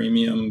end or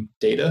premium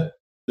data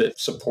that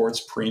supports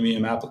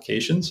premium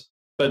applications.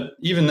 But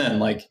even then,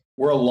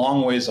 we're a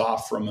long ways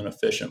off from an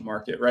efficient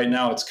market. Right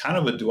now, it's kind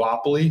of a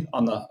duopoly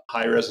on the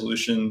high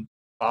resolution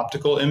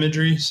optical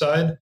imagery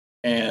side.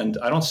 And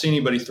I don't see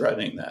anybody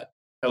threatening that,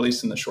 at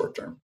least in the short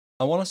term.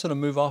 I want to sort of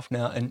move off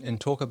now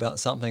and talk about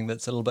something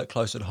that's a little bit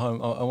closer to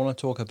home. I want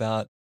to talk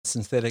about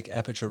synthetic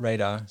aperture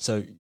radar.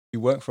 So you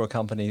work for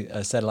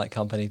a satellite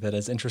company that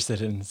is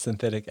interested in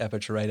synthetic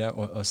aperture radar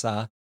or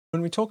SAR.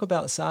 When we talk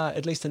about SAR,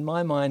 at least in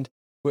my mind,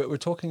 we're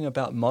talking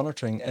about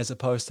monitoring as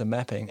opposed to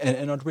mapping.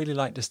 And I'd really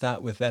like to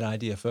start with that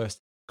idea first.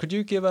 Could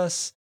you give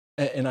us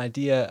an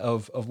idea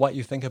of what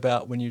you think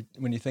about when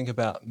you think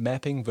about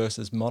mapping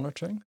versus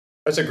monitoring?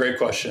 That's a great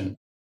question.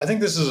 I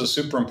think this is a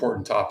super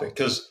important topic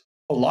because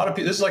a lot of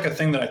people, this is like a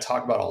thing that I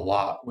talk about a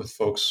lot with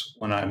folks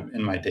when I'm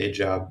in my day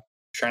job,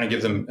 trying to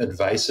give them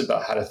advice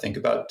about how to think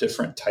about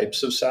different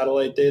types of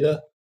satellite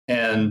data.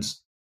 And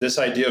this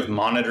idea of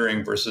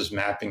monitoring versus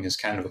mapping is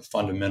kind of a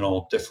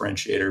fundamental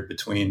differentiator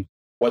between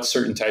what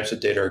certain types of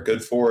data are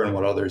good for and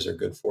what others are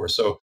good for.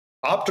 So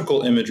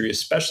optical imagery,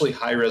 especially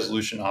high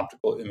resolution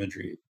optical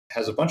imagery,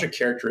 has a bunch of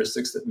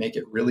characteristics that make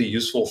it really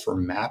useful for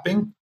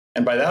mapping.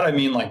 And by that, I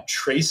mean like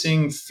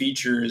tracing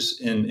features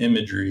in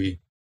imagery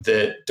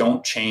that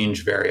don't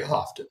change very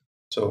often.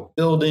 So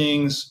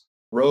buildings,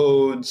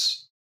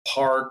 roads,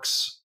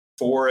 parks,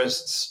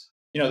 forests,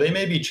 they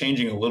may be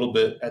changing a little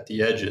bit at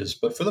the edges,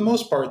 but for the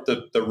most part,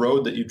 the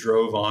road that you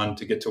drove on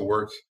to get to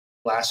work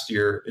last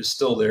year is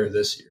still there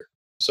this year.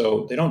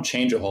 So they don't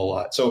change a whole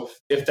lot. So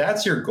if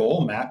that's your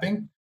goal,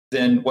 mapping,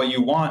 then what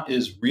you want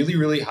is really,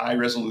 really high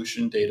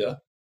resolution data,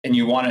 and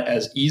you want it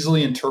as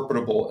easily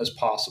interpretable as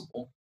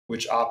possible,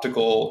 which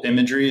optical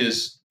imagery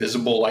is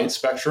visible light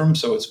spectrum.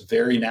 So it's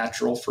very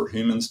natural for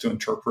humans to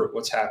interpret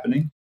what's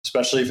happening,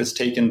 especially if it's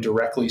taken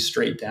directly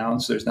straight down.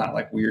 So there's not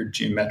like weird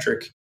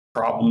geometric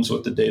problems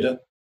with the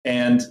data.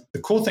 And the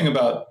cool thing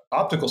about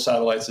optical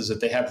satellites is that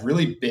they have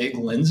really big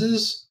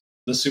lenses.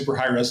 The super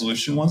high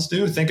resolution ones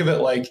do. Think of it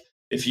like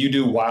if you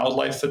do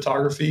wildlife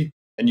photography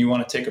and you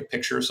want to take a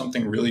picture of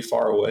something really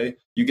far away,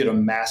 you get a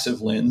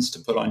massive lens to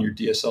put on your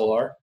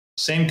DSLR.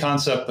 Same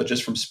concept, but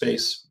just from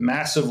space.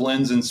 Massive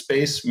lens in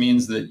space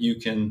means that you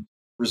can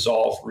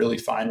resolve really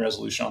fine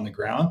resolution on the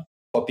ground.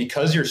 But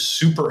because you're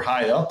super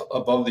high up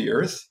above the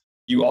Earth,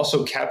 you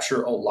also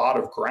capture a lot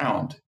of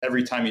ground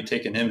every time you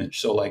take an image.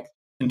 So like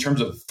in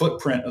terms of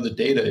footprint of the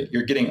data,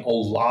 you're getting a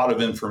lot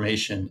of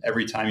information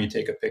every time you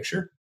take a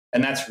picture.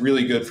 And that's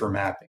really good for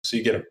mapping. So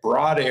you get a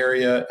broad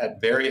area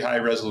at very high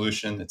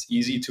resolution that's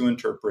easy to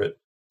interpret,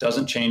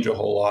 doesn't change a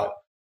whole lot.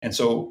 And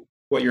so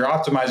what you're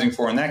optimizing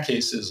for in that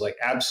case is like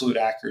absolute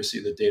accuracy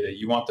of the data.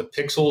 You want the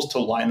pixels to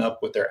line up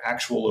with their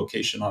actual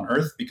location on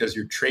Earth because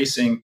you're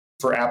tracing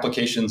for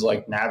applications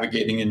like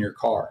navigating in your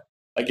car.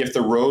 Like if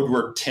the road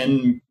were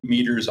 10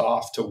 meters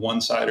off to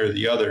one side or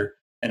the other,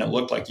 and it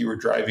looked like you were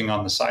driving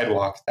on the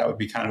sidewalk, that would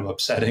be kind of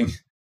upsetting.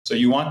 So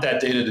you want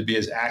that data to be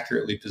as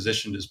accurately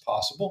positioned as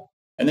possible.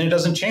 And then it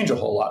doesn't change a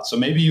whole lot. So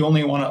maybe you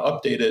only want to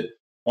update it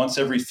once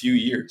every few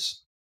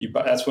years.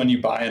 That's when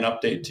you buy an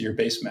update to your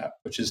base map,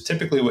 which is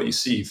typically what you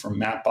see from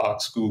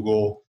Mapbox,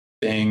 Google,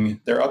 Bing.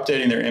 They're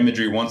updating their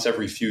imagery once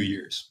every few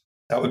years.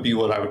 That would be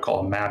what I would call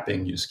a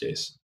mapping use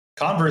case.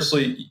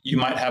 Conversely, you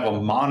might have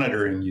a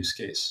monitoring use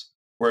case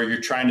where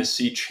you're trying to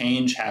see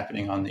change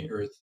happening on the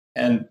Earth.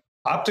 And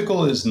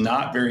optical is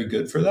not very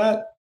good for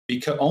that,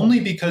 only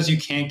because you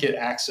can't get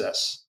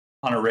access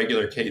on a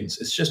regular cadence.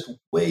 It's just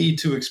way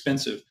too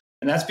expensive.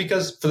 And that's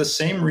because for the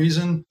same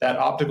reason that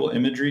optical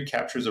imagery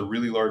captures a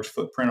really large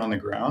footprint on the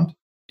ground,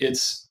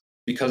 it's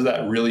because of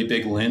that really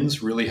big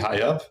lens really high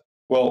up.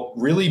 Well,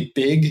 really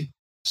big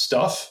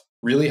stuff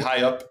really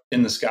high up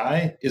in the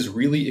sky is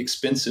really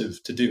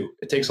expensive to do.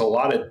 It takes a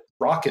lot of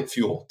rocket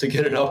fuel to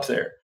get it up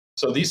there.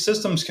 So these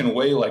systems can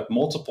weigh like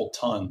multiple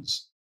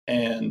tons.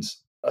 And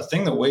a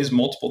thing that weighs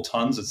multiple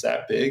tons that's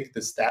that big,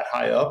 that's that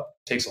high up,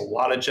 takes a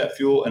lot of jet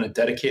fuel and a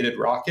dedicated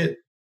rocket.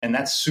 And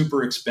that's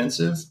super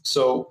expensive.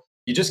 So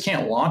you just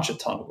can't launch a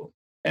ton of them.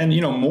 And,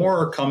 more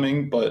are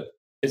coming, but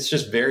it's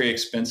just very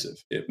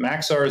expensive.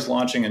 Maxar is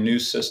launching a new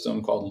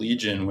system called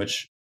Legion,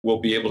 which will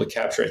be able to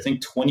capture, I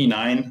think,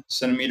 29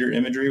 centimeter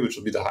imagery, which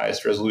will be the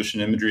highest resolution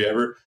imagery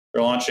ever.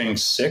 They're launching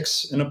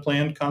 6 in a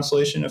planned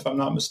constellation, if I'm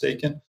not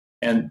mistaken.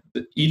 And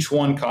each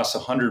one costs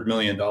 $100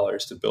 million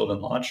to build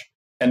and launch.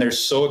 And they're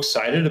so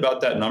excited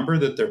about that number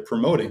that they're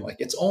promoting, like,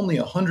 it's only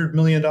 $100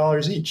 million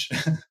each.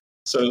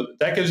 So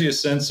that gives you a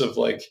sense of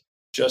like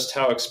just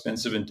how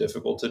expensive and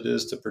difficult it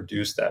is to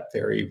produce that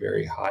very,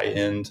 very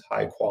high-end,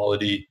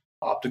 high-quality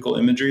optical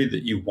imagery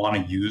that you want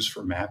to use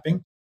for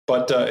mapping.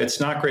 But it's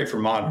not great for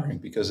monitoring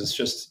because it's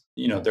just,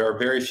 there are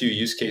very few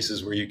use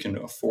cases where you can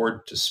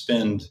afford to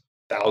spend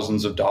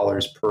thousands of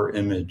dollars per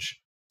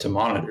image to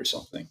monitor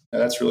something. Now,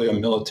 that's really a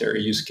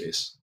military use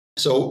case.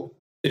 So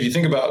if you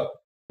think about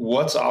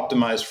what's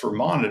optimized for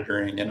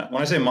monitoring, and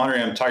when I say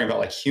monitoring, I'm talking about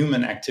like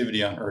human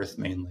activity on Earth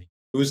mainly.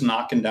 Who's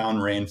knocking down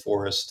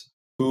rainforest?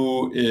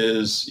 Who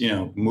is,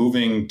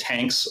 moving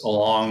tanks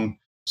along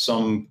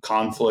some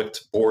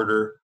conflict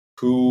border?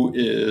 Who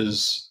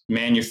is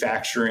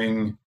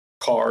manufacturing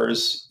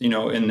cars,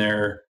 in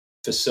their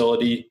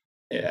facility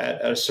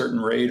at a certain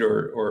rate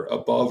or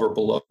above or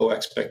below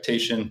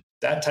expectation?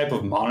 That type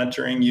of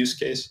monitoring use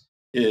case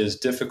is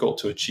difficult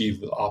to achieve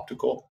with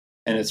optical.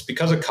 And it's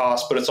because of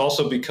cost, but it's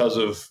also because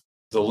of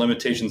the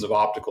limitations of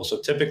optical.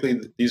 So typically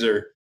these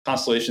are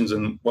constellations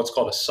in what's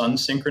called a sun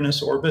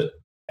synchronous orbit.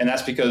 And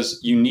that's because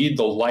you need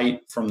the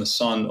light from the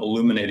sun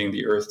illuminating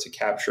the Earth to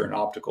capture an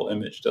optical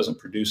image. It doesn't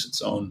produce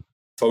its own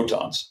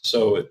photons.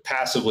 So it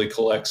passively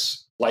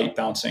collects light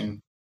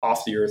bouncing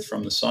off the Earth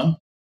from the sun.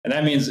 And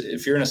that means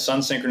if you're in a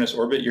sun synchronous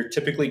orbit, you're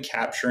typically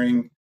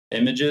capturing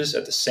images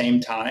at the same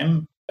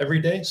time every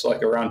day. So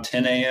like around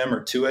 10 a.m.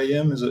 or 2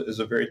 a.m. is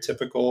a very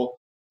typical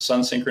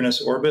sun synchronous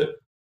orbit.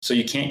 So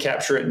you can't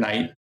capture at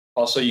night.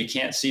 Also, you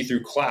can't see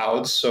through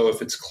clouds. So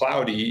if it's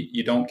cloudy,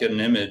 you don't get an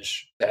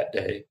image that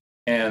day.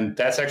 And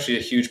that's actually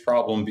a huge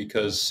problem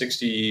because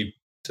 60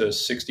 to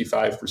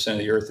 65% of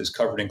the Earth is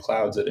covered in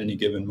clouds at any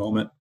given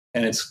moment.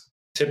 And it's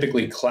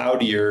typically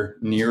cloudier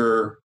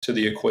nearer to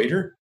the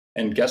equator.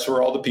 And guess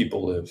where all the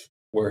people live?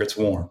 Where it's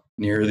warm,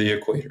 near the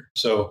equator.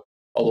 So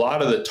a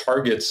lot of the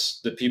targets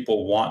that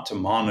people want to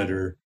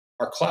monitor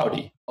are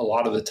cloudy a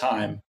lot of the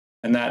time.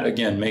 And that,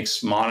 again,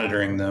 makes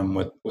monitoring them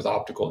with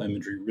optical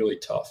imagery really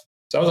tough.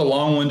 So that was a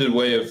long-winded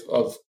way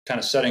of kind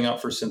of setting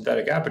up for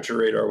synthetic aperture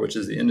radar, which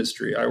is the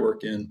industry I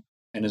work in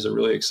and is a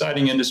really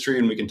exciting industry.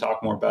 And we can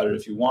talk more about it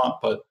if you want.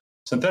 But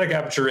synthetic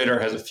aperture radar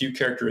has a few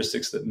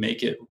characteristics that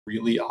make it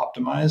really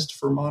optimized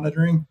for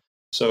monitoring.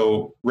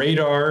 So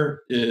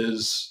radar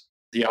is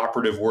the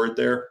operative word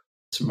there.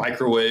 It's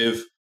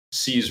microwave,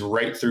 sees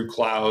right through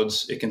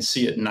clouds. It can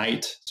see at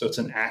night. So it's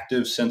an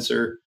active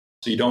sensor.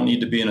 So you don't need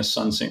to be in a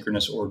sun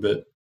synchronous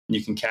orbit.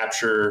 You can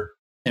capture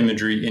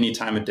imagery any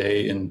time of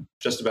day in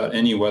just about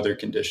any weather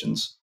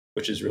conditions,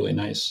 which is really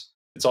nice.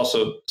 It's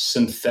also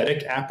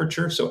synthetic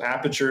aperture. So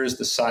aperture is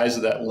the size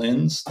of that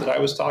lens that I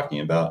was talking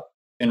about.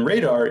 In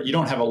radar, you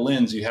don't have a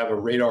lens, you have a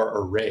radar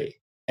array.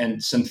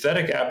 And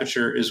synthetic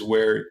aperture is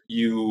where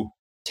you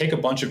take a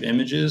bunch of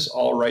images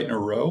all right in a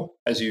row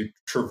as you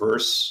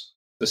traverse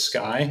the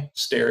sky,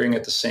 staring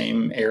at the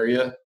same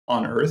area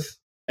on Earth.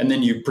 And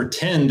then you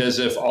pretend as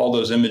if all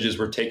those images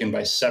were taken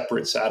by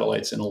separate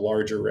satellites in a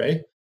large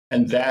array.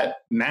 And that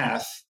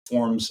math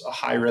forms a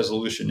high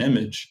resolution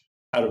image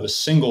out of a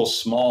single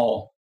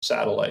small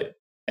satellite.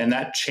 And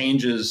that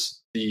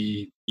changes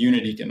the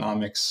unit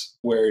economics,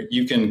 where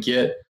you can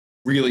get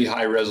really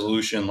high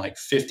resolution, like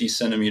 50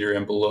 centimeter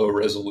and below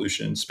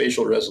resolution,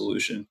 spatial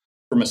resolution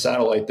from a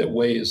satellite that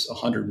weighs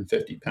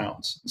 150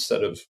 pounds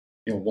instead of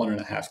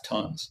 1.5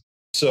 tons.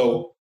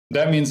 So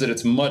that means that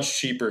it's much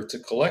cheaper to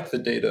collect the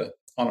data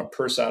on a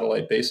per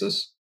satellite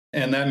basis.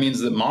 And that means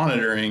that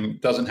monitoring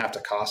doesn't have to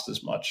cost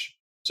as much.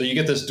 So you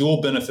get this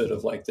dual benefit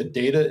of like the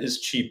data is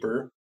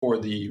cheaper for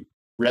the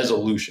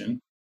resolution,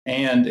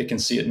 and it can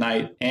see at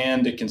night,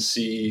 and it can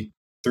see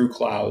through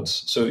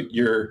clouds. So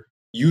you're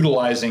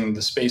utilizing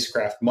the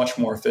spacecraft much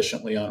more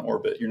efficiently on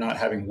orbit. You're not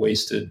having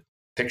wasted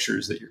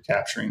pictures that you're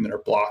capturing that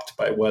are blocked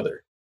by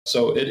weather.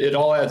 So it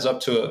all adds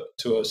up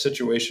to a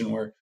situation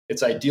where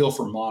it's ideal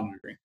for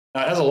monitoring.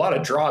 Now, it has a lot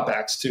of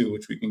drawbacks too,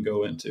 which we can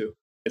go into.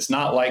 It's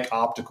not like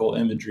optical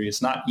imagery.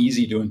 It's not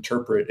easy to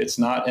interpret. It's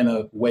not in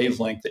a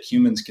wavelength that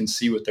humans can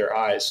see with their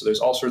eyes. So there's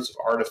all sorts of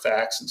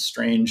artifacts and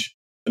strange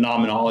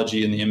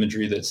phenomenology in the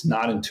imagery that's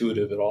not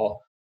intuitive at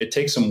all. It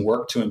takes some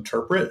work to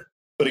interpret.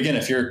 But again,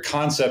 if your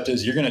concept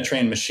is you're going to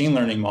train machine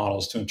learning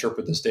models to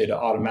interpret this data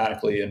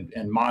automatically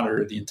and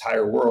monitor the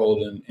entire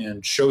world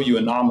and show you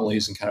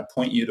anomalies and kind of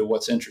point you to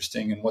what's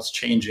interesting and what's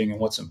changing and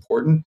what's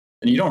important,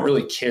 and you don't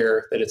really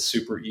care that it's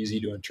super easy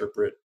to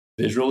interpret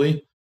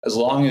visually, as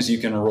long as you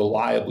can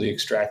reliably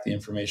extract the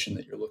information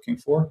that you're looking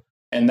for.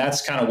 And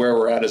that's kind of where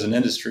we're at as an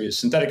industry. Is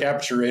synthetic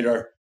aperture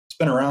radar, it's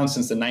been around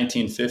since the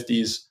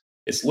 1950s.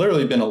 It's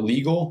literally been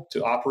illegal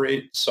to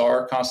operate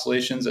SAR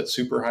constellations at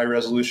super high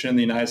resolution in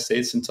the United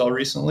States until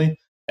recently.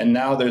 And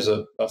now there's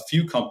a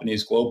few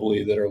companies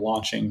globally that are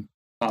launching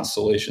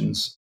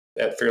constellations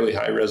at fairly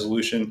high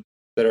resolution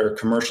that are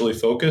commercially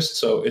focused.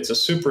 So it's a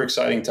super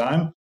exciting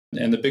time.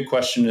 And the big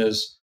question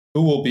is,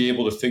 who will be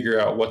able to figure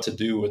out what to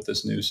do with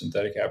this new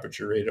synthetic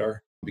aperture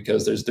radar?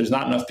 Because there's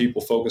not enough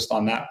people focused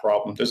on that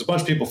problem. There's a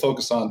bunch of people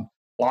focused on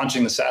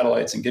launching the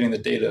satellites and getting the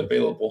data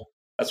available.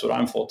 That's what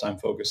I'm full-time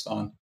focused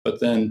on. But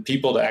then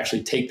people to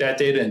actually take that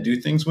data and do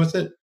things with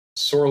it,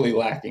 sorely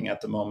lacking at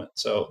the moment.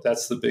 So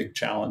that's the big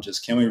challenge, is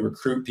can we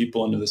recruit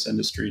people into this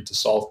industry to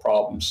solve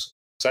problems?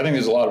 So I think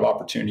there's a lot of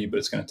opportunity, but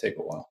it's going to take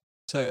a while.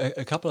 So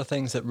a couple of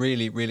things that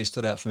really, really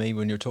stood out for me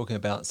when you're talking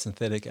about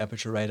synthetic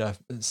aperture radar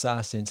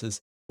SAR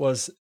sensors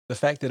was the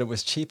fact that it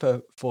was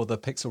cheaper for the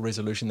pixel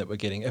resolution that we're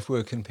getting if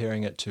we're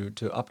comparing it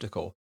to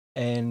optical.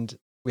 And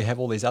we have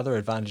all these other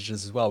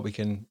advantages as well.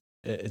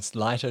 It's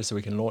lighter, so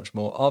we can launch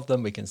more of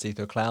them. We can see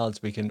through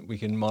clouds. We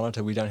can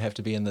monitor. We don't have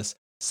to be in this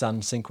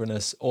sun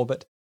synchronous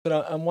orbit.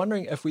 But I'm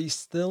wondering if we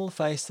still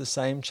face the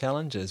same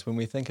challenges when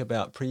we think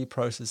about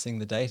pre-processing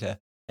the data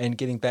and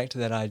getting back to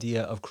that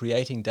idea of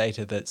creating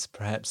data that's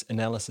perhaps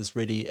analysis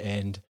ready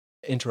and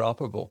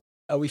interoperable.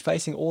 Are we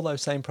facing all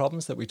those same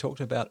problems that we talked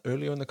about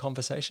earlier in the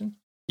conversation?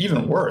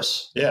 Even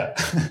worse. Yeah.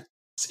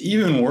 It's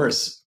even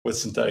worse with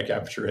synthetic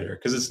aperture radar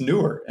because it's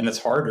newer and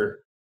it's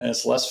harder and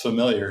it's less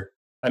familiar.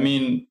 I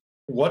mean,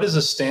 what is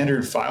a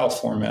standard file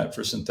format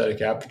for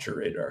synthetic aperture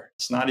radar?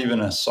 It's not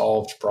even a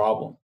solved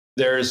problem.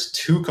 There's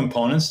two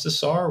components to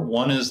SAR.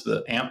 One is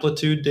the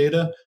amplitude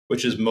data,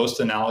 which is most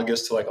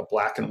analogous to like a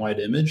black and white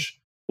image.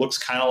 Looks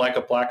kind of like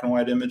a black and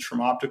white image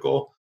from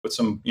optical with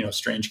some,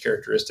 strange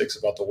characteristics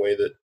about the way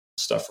that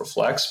stuff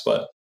reflects.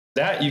 But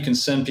that you can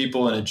send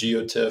people in a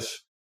GeoTIFF,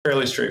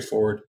 fairly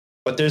straightforward.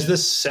 But there's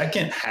this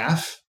second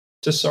half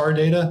to SAR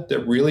data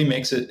that really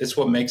it's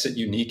what makes it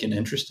unique and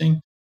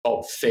interesting,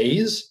 called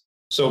phase.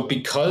 So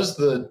because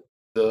the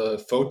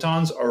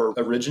photons are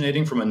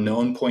originating from a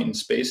known point in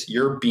space,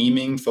 you're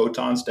beaming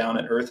photons down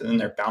at Earth and then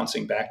they're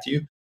bouncing back to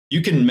you.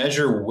 You can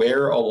measure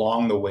where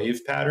along the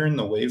wave pattern,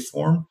 the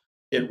waveform,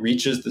 it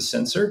reaches the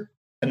sensor.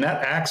 And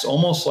that acts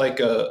almost like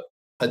a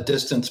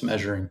distance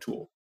measuring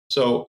tool.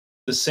 So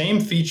the same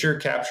feature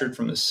captured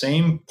from the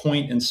same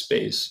point in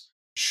space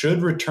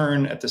should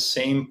return at the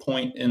same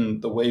point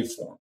in the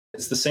waveform.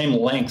 It's the same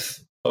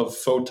length of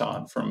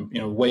photon from,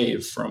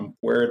 wave from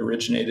where it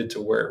originated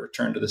to where it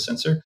returned to the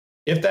sensor.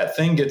 If that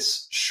thing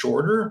gets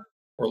shorter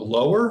or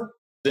lower,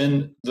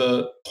 then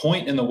the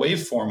point in the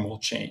waveform will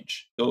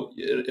change.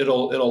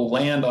 It'll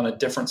land on a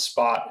different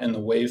spot in the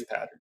wave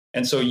pattern.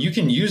 And so you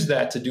can use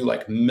that to do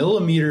like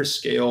millimeter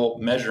scale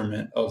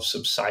measurement of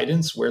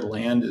subsidence, where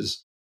land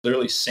is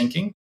literally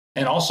sinking,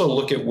 and also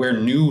look at where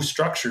new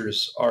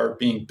structures are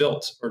being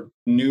built or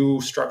new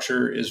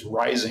structure is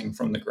rising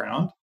from the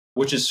ground,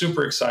 which is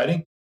super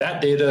exciting.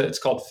 That data, it's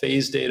called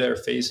phase data or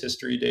phase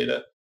history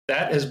data.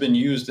 That has been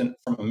used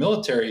from a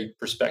military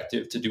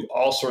perspective to do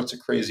all sorts of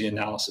crazy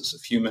analysis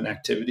of human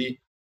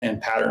activity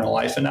and pattern of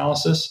life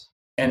analysis.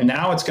 And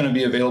now it's going to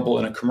be available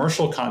in a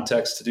commercial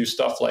context to do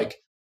stuff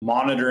like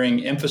monitoring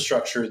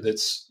infrastructure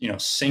that's,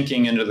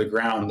 sinking into the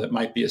ground that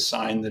might be a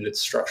sign that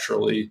it's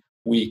structurally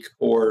weak,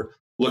 or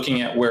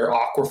looking at where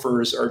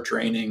aquifers are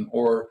draining,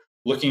 or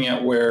looking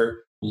at where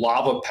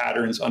lava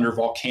patterns under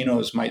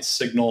volcanoes might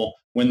signal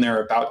when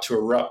they're about to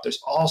erupt.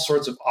 There's all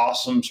sorts of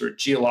awesome sort of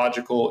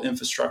geological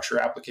infrastructure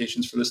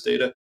applications for this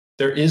data.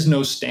 There is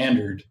no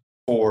standard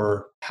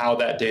for how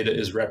that data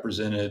is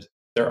represented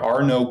There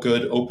are no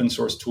good open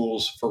source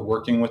tools for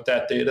working with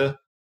that data.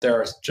 There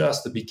are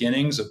just the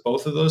beginnings of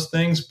both of those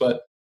things,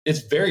 but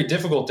it's very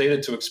difficult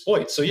data to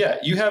exploit. So yeah,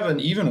 you have an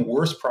even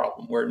worse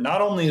problem where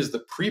not only is the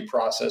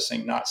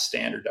pre-processing not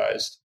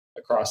standardized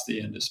across the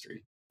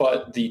industry,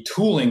 but the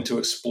tooling to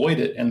exploit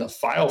it and the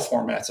file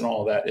formats and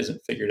all of that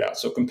isn't figured out.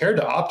 So compared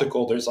to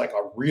optical, there's like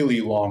a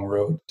really long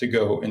road to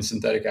go in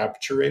synthetic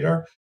aperture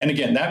radar. And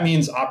again, that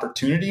means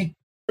opportunity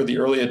for the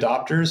early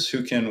adopters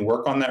who can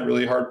work on that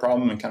really hard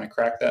problem and kind of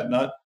crack that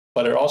nut.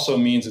 But it also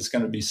means it's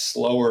going to be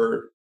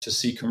slower to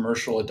see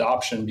commercial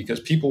adoption because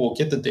people will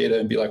get the data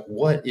and be like,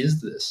 what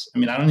is this? I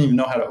mean, I don't even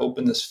know how to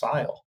open this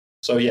file.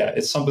 So yeah,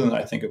 it's something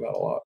that I think about a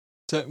lot.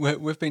 So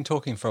we've been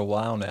talking for a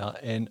while now,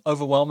 and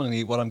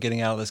overwhelmingly what I'm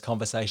getting out of this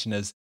conversation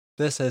is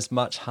this is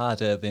much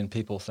harder than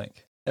people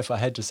think, if I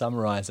had to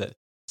summarize it.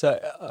 So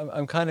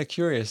I'm kind of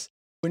curious,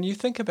 when you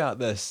think about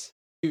this,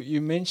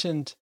 you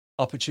mentioned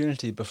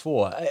opportunity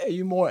before. Are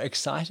you more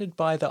excited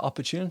by the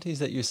opportunities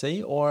that you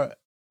see or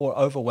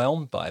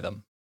overwhelmed by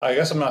them? I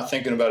guess I'm not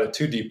thinking about it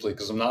too deeply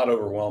because I'm not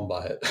overwhelmed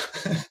by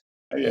it.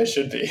 Maybe I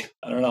should be.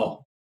 I don't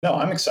know. No,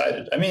 I'm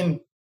excited. I mean,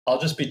 I'll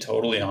just be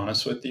totally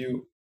honest with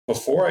you.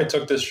 Before I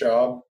took this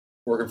job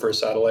working for a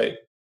satellite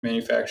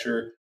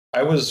manufacturer,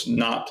 I was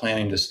not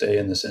planning to stay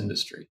in this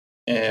industry.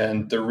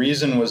 And the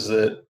reason was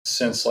that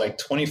since like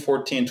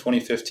 2014,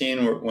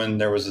 2015, when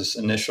there was this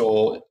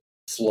initial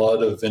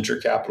flood of venture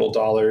capital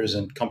dollars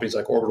and companies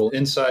like Orbital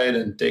Insight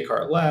and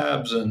Descartes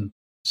Labs and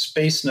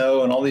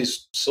SpaceNo and all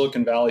these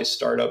Silicon Valley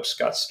startups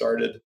got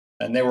started,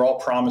 and they were all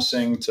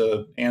promising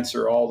to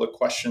answer all the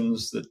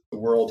questions that the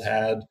world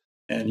had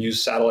and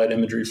use satellite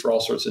imagery for all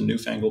sorts of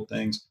newfangled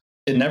things.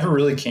 It never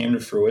really came to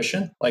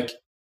fruition. Like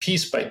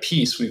piece by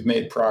piece, we've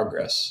made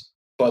progress.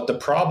 But the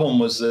problem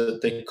was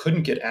that they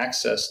couldn't get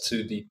access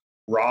to the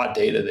raw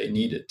data they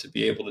needed to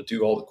be able to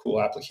do all the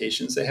cool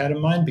applications they had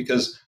in mind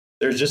because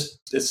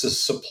it's a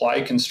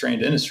supply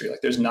constrained industry.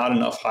 Like there's not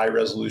enough high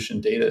resolution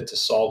data to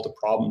solve the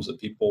problems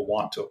that people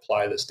want to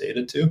apply this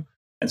data to.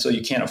 And so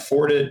you can't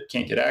afford it,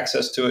 can't get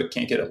access to it,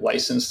 can't get it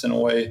licensed in a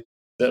way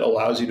that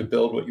allows you to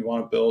build what you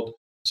want to build.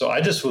 So I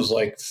just was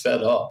like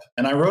fed up.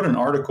 And I wrote an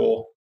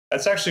article.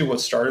 That's actually what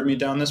started me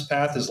down this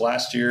path is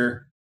last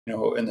year,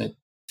 in the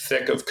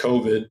thick of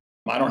COVID,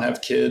 I don't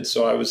have kids.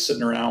 So I was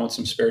sitting around with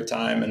some spare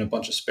time and a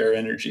bunch of spare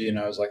energy. And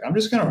I was like, I'm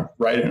just going to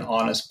write an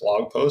honest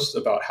blog post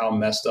about how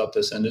messed up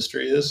this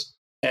industry is.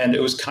 And it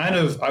was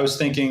I was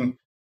thinking,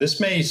 this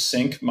may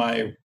sink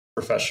my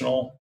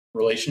professional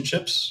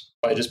relationships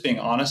by just being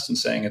honest and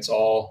saying it's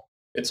all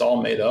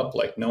made up.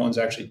 Like no one's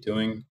actually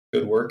doing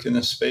good work in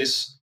this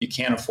space. You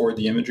can't afford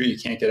the imagery. You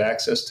can't get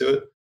access to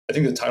it. I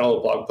think the title of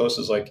the blog post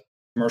is like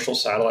commercial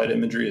satellite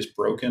imagery is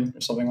broken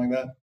or something like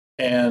that.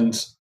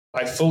 And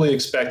I fully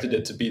expected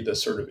it to be the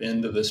sort of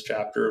end of this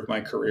chapter of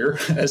my career,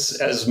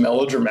 as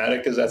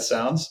melodramatic as that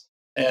sounds.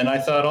 And I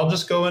thought I'll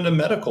just go into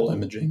medical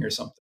imaging or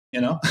something,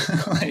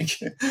 like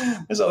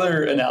there's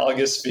other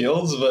analogous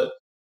fields, but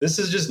this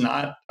is just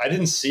not, I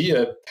didn't see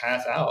a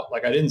path out.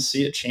 Like I didn't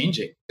see it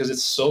changing because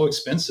it's so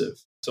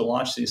expensive to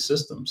launch these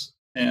systems.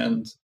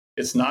 And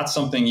it's not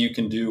something you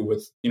can do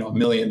with, $1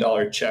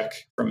 million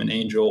check from an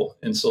angel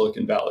in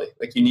Silicon Valley.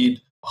 Like you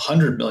need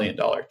 $100 million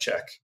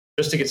check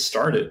just to get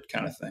started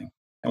kind of thing.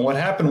 And what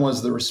happened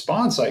was the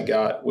response I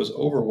got was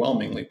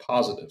overwhelmingly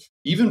positive.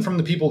 Even from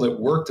the people that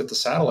worked at the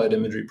satellite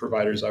imagery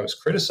providers I was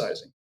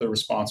criticizing, the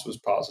response was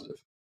positive.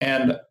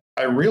 And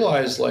I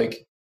realized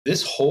like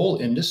this whole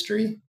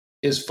industry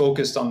is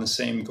focused on the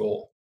same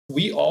goal.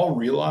 We all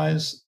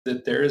realize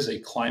that there is a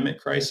climate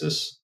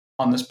crisis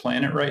on this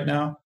planet right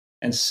now,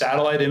 and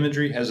satellite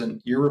imagery has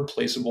an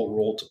irreplaceable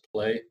role to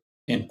play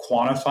in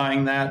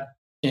quantifying that,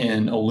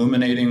 in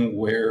illuminating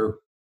where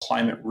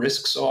climate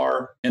risks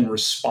are, in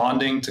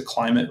responding to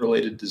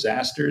climate-related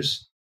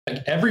disasters.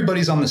 Like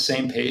everybody's on the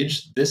same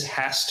page. This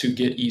has to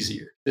get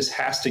easier. This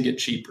has to get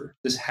cheaper.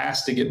 This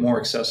has to get more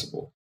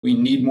accessible. We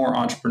need more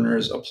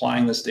entrepreneurs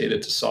applying this data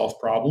to solve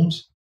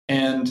problems.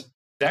 And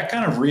that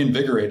kind of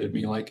reinvigorated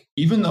me. Like,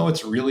 even though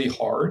it's really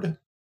hard,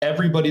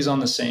 everybody's on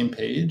the same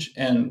page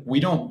and we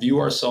don't view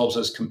ourselves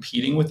as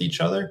competing with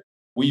each other.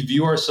 We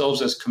view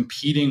ourselves as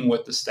competing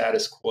with the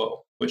status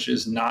quo, which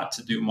is not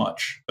to do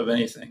much of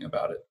anything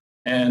about it.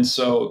 And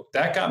so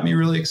that got me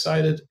really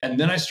excited. And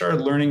then I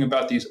started learning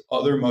about these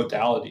other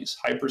modalities,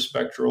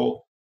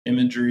 hyperspectral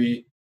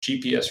imagery,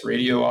 GPS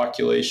radio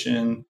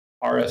occultation,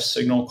 RF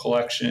signal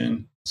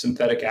collection,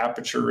 synthetic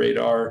aperture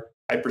radar,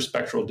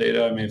 hyperspectral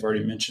data. I may have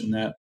already mentioned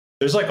that.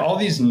 There's like all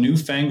these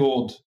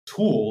newfangled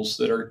tools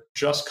that are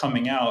just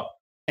coming out,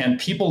 and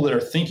people that are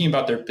thinking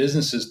about their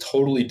businesses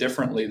totally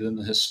differently than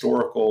the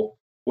historical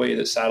way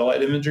that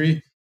satellite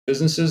imagery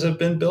businesses have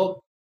been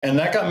built. And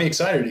that got me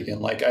excited again.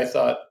 Like I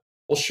thought,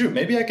 well, shoot,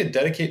 maybe I could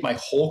dedicate my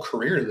whole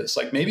career to this.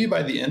 Like maybe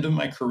by the end of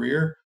my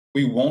career,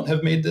 we won't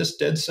have made this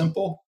dead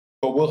simple,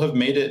 but we'll have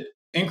made it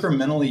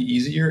incrementally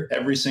easier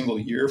every single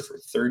year for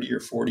 30 or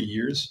 40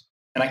 years.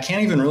 And I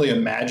can't even really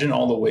imagine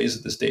all the ways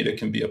that this data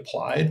can be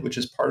applied, which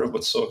is part of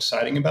what's so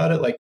exciting about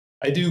it. Like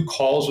I do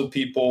calls with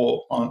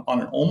people on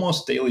an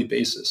almost daily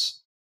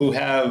basis who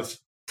have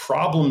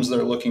problems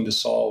they're looking to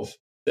solve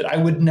that I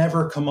would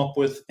never come up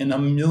with in a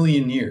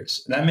million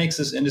years. And that makes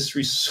this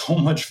industry so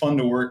much fun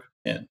to work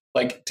in.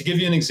 Like, to give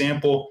you an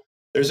example,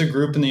 there's a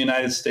group in the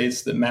United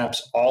States that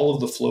maps all of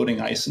the floating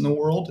ice in the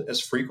world as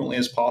frequently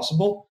as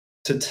possible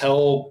to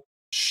tell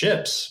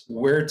ships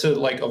where to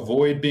like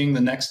avoid being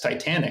the next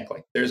Titanic.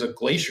 Like, there's a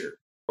glacier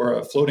or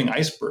a floating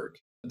iceberg.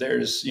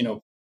 There's,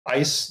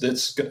 ice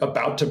that's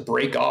about to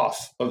break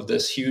off of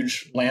this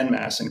huge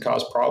landmass and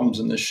cause problems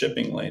in this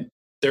shipping lane.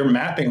 They're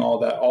mapping all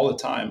that all the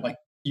time. Like,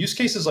 use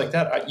cases like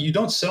that, you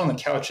don't sit on the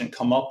couch and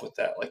come up with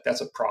that. Like,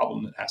 that's a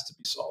problem that has to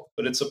be solved,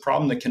 but it's a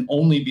problem that can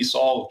only be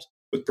solved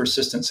with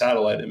persistent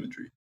satellite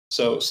imagery.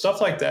 So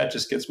stuff like that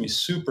just gets me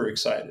super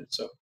excited.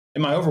 So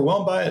am I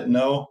overwhelmed by it?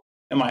 No.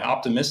 Am I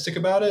optimistic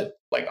about it?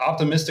 Like,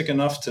 optimistic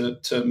enough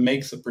to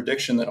make the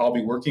prediction that I'll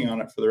be working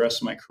on it for the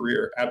rest of my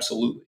career?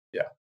 Absolutely.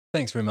 Yeah.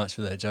 Thanks very much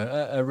for that,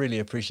 Joe. I really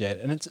appreciate it.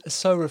 And it's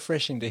so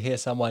refreshing to hear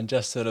someone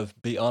just sort of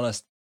be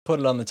honest, put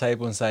it on the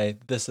table and say,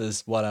 this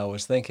is what I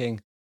was thinking.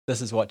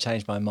 This is what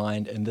changed my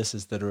mind, and this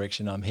is the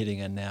direction I'm heading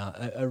in now.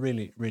 I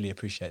really, really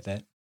appreciate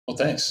that. Well,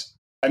 thanks.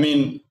 I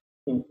mean,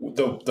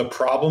 the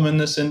problem in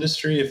this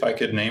industry, if I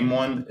could name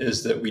one,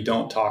 is that we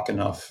don't talk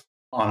enough,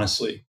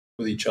 honestly,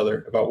 with each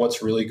other about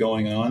what's really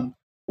going on.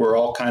 We're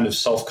all kind of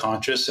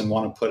self-conscious and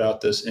want to put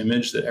out this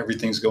image that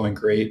everything's going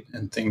great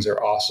and things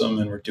are awesome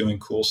and we're doing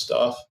cool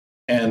stuff.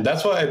 And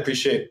that's why I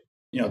appreciate,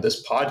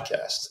 this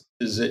podcast,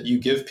 is that you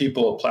give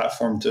people a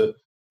platform to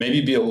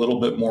maybe be a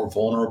little bit more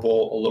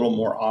vulnerable, a little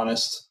more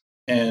honest,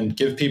 and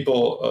give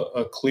people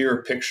a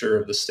clearer picture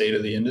of the state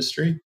of the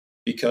industry.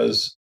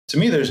 Because to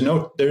me, there's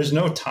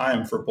no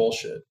time for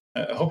bullshit.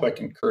 I hope I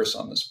can curse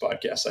on this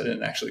podcast. I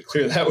didn't actually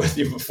clear that with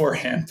you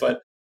beforehand,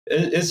 but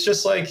it's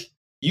just like,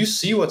 you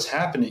see what's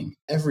happening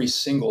every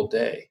single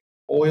day.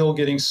 Oil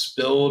getting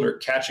spilled or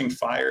catching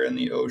fire in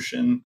the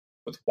ocean,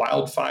 with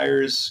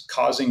wildfires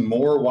causing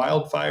more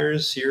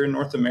wildfires here in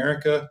North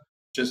America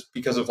just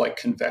because of like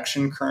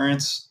convection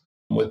currents,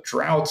 with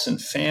droughts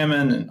and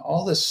famine and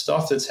all this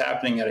stuff that's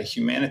happening at a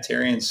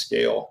humanitarian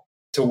scale.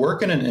 To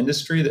work in an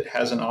industry that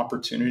has an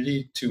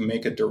opportunity to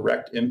make a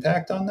direct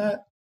impact on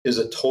that is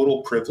a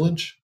total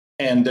privilege.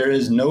 And there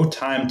is no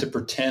time to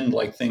pretend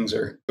like things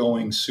are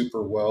going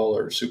super well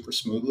or super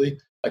smoothly.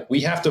 Like,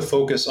 we have to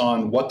focus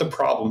on what the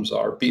problems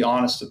are, be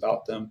honest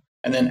about them,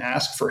 and then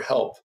ask for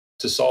help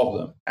to solve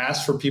them.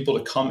 Ask for people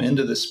to come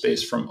into this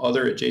space from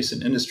other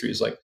adjacent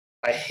industries. Like,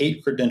 I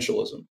hate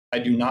credentialism. I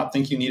do not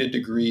think you need a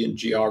degree in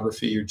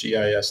geography or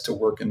GIS to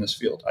work in this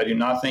field. I do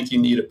not think you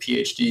need a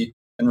PhD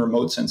in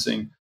remote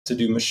sensing to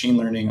do machine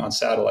learning on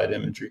satellite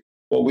imagery.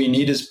 What we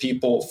need is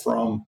people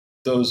from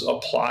those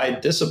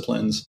applied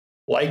disciplines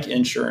like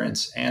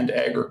insurance and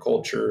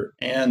agriculture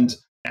and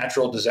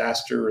natural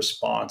disaster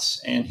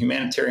response and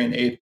humanitarian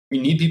aid. We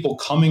need people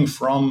coming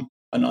from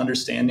an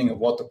understanding of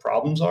what the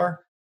problems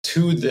are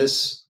to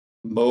this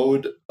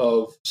mode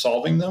of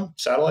solving them,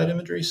 satellite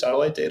imagery,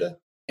 satellite data.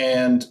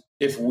 And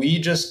if we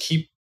just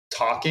keep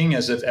talking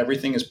as if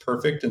everything is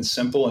perfect and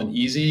simple and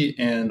easy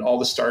and all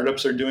the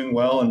startups are doing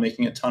well and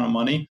making a ton of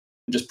money,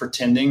 and just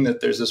pretending that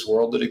there's this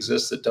world that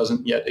exists that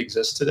doesn't yet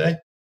exist today,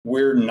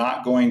 we're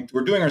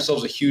doing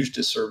ourselves a huge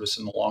disservice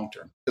in the long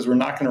term, because we're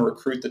not going to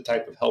recruit the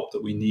type of help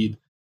that we need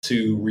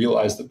to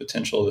realize the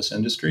potential of this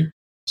industry.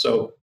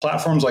 So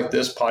platforms like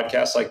this,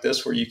 podcasts like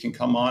this, where you can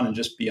come on and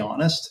just be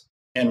honest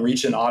and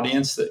reach an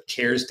audience that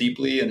cares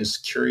deeply and is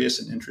curious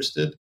and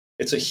interested,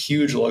 it's a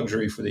huge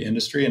luxury for the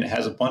industry. And it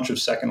has a bunch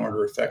of second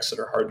order effects that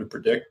are hard to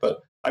predict.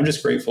 But I'm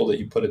just grateful that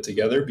you put it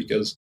together,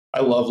 because I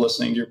love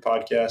listening to your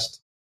podcast,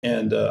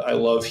 and I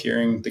love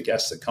hearing the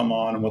guests that come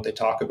on and what they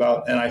talk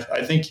about. And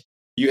I think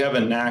you have a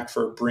knack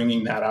for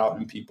bringing that out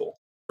in people,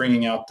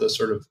 bringing out the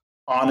sort of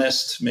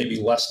honest,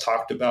 maybe less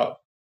talked about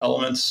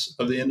elements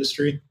of the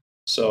industry.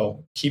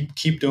 So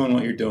keep doing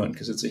what you're doing,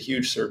 because it's a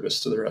huge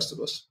service to the rest of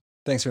us.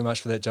 Thanks very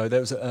much for that, Joe. That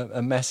was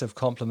a massive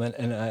compliment,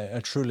 and I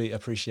truly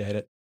appreciate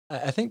it.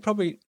 I think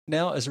probably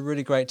now is a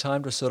really great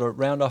time to sort of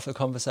round off the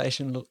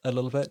conversation a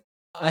little bit.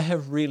 I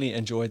have really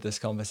enjoyed this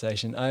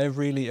conversation. I have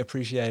really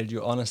appreciated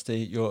your honesty,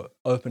 your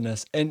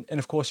openness, and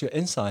of course your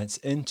insights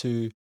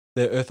into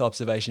the Earth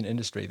observation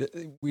industry.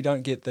 We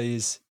don't get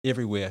these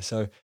everywhere.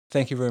 So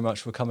thank you very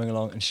much for coming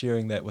along and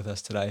sharing that with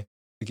us today.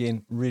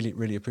 Again, really,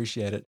 really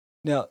appreciate it.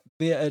 Now,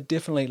 there are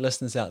definitely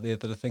listeners out there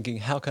that are thinking,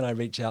 how can I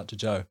reach out to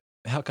Joe?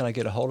 How can I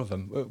get a hold of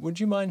him? Would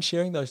you mind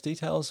sharing those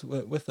details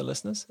with the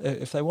listeners?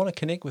 If they want to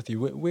connect with you,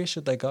 where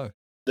should they go?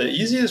 The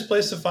easiest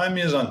place to find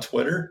me is on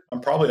Twitter.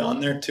 I'm probably on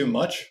there too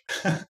much.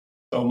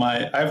 So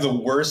I have the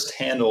worst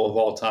handle of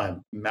all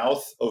time,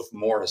 Mouth of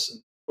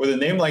Morrison. With a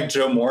name like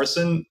Joe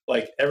Morrison,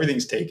 like,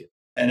 everything's taken.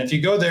 And if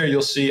you go there,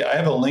 you'll see I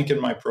have a link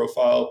in my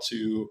profile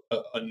to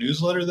a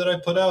newsletter that I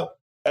put out.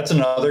 That's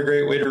another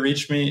great way to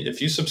reach me.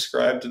 If you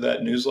subscribe to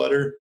that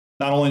newsletter,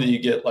 not only do you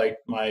get like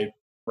my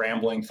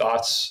rambling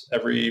thoughts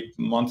every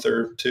month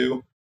or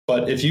two,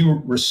 but if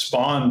you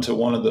respond to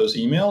one of those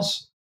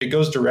emails, it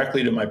goes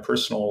directly to my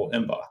personal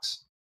inbox.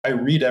 I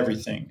read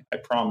everything, I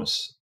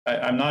promise.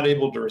 I'm not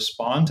able to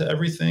respond to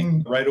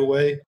everything right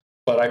away,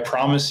 but I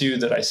promise you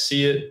that I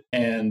see it.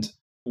 And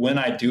when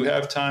I do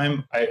have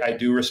time, I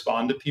do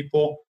respond to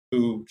people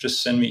who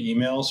just send me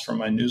emails from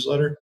my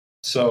newsletter.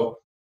 So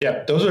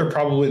yeah, those are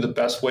probably the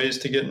best ways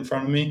to get in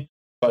front of me.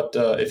 But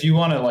if you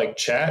want to like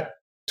chat,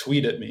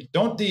 tweet at me.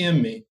 Don't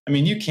DM me. I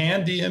mean, you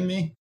can DM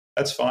me.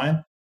 That's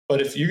fine.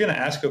 But if you're going to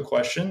ask a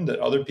question that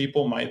other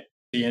people might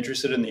be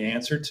interested in the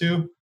answer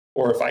to,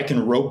 or if I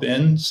can rope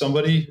in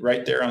somebody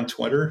right there on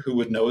Twitter who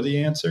would know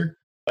the answer,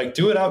 like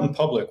do it out in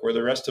public where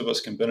the rest of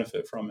us can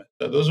benefit from it.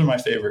 Those are my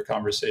favorite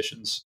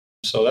conversations.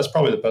 So that's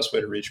probably the best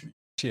way to reach me.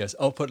 Cheers.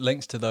 I'll put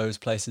links to those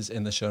places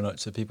in the show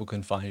notes so people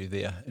can find you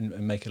there and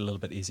make it a little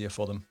bit easier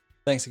for them.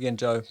 Thanks again,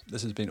 Joe.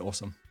 This has been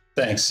awesome.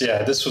 Thanks.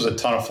 Yeah, this was a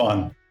ton of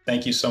fun.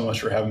 Thank you so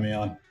much for having me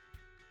on.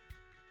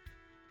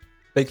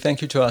 Big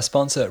thank you to our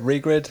sponsor,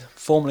 Regrid,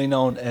 formerly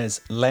known as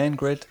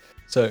LandGrid.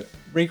 So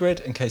Regrid,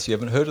 in case you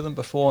haven't heard of them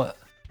before,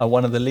 are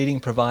one of the leading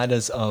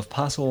providers of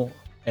parcel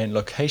and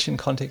location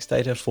context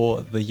data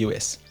for the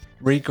US.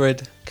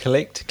 Regrid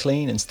collect,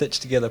 clean, and stitch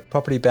together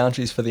property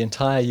boundaries for the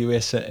entire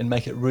US and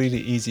make it really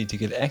easy to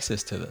get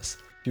access to this.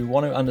 If you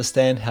want to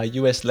understand how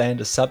US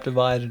land is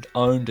subdivided,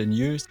 owned, and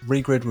used,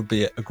 Regrid would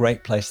be a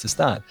great place to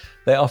start.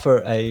 They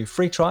offer a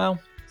free trial,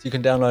 so you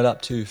can download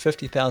up to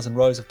 50,000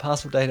 rows of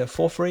parcel data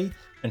for free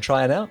and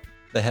try it out.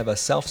 They have a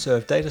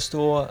self-serve data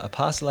store, a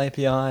parcel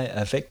API,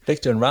 a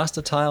vector and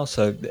raster tile.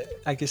 So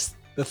I guess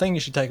the thing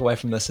you should take away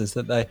from this is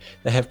that they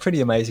have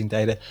pretty amazing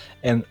data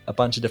and a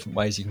bunch of different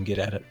ways you can get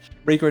at it.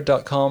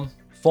 Regrid.com,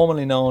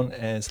 formerly known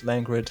as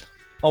LandGrid.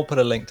 I'll put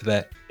a link to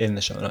that in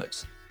the show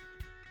notes.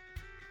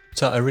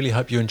 So I really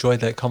hope you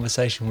enjoyed that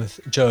conversation with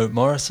Joe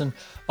Morrison.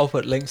 I'll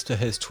put links to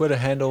his Twitter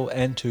handle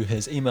and to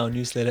his email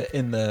newsletter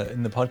in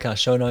the podcast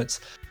show notes.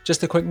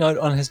 Just a quick note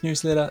on his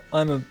newsletter.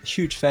 I'm a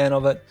huge fan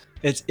of it.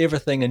 It's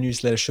everything a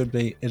newsletter should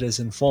be. It is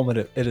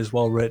informative, it is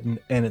well written,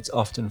 and it's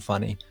often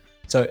funny.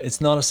 So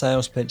it's not a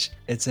sales pitch,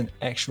 it's an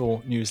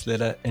actual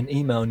newsletter, an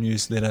email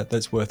newsletter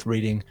that's worth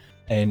reading,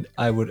 and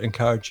I would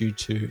encourage you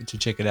to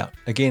check it out.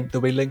 Again,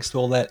 there'll be links to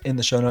all that in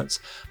the show notes.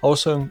 I'll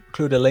also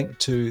include a link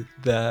to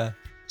the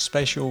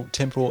Spatial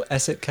Temporal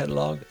Asset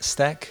Catalog,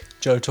 STAC.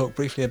 Joe talked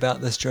briefly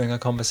about this during our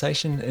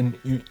conversation,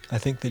 and I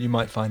think that you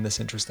might find this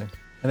interesting.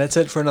 And that's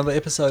it for another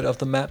episode of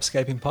the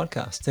Mapscaping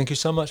Podcast. Thank you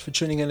so much for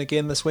tuning in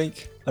again this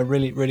week. I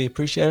really, really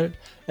appreciate it.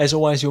 As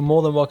always, you're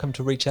more than welcome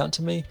to reach out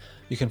to me.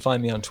 You can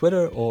find me on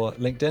Twitter or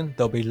LinkedIn.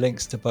 There'll be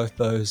links to both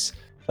those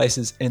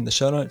places in the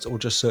show notes, or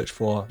just search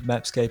for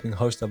Mapscaping,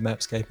 host of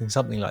Mapscaping,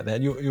 something like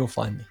that. You'll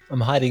find me. I'm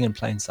hiding in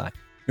plain sight.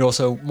 You're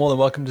also more than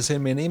welcome to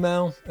send me an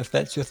email if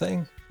that's your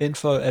thing,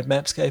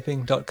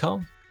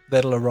 info@mapscaping.com.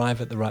 That'll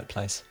arrive at the right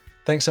place.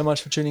 Thanks so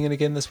much for tuning in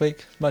again this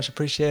week. Much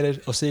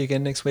appreciated. I'll see you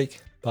again next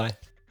week. Bye.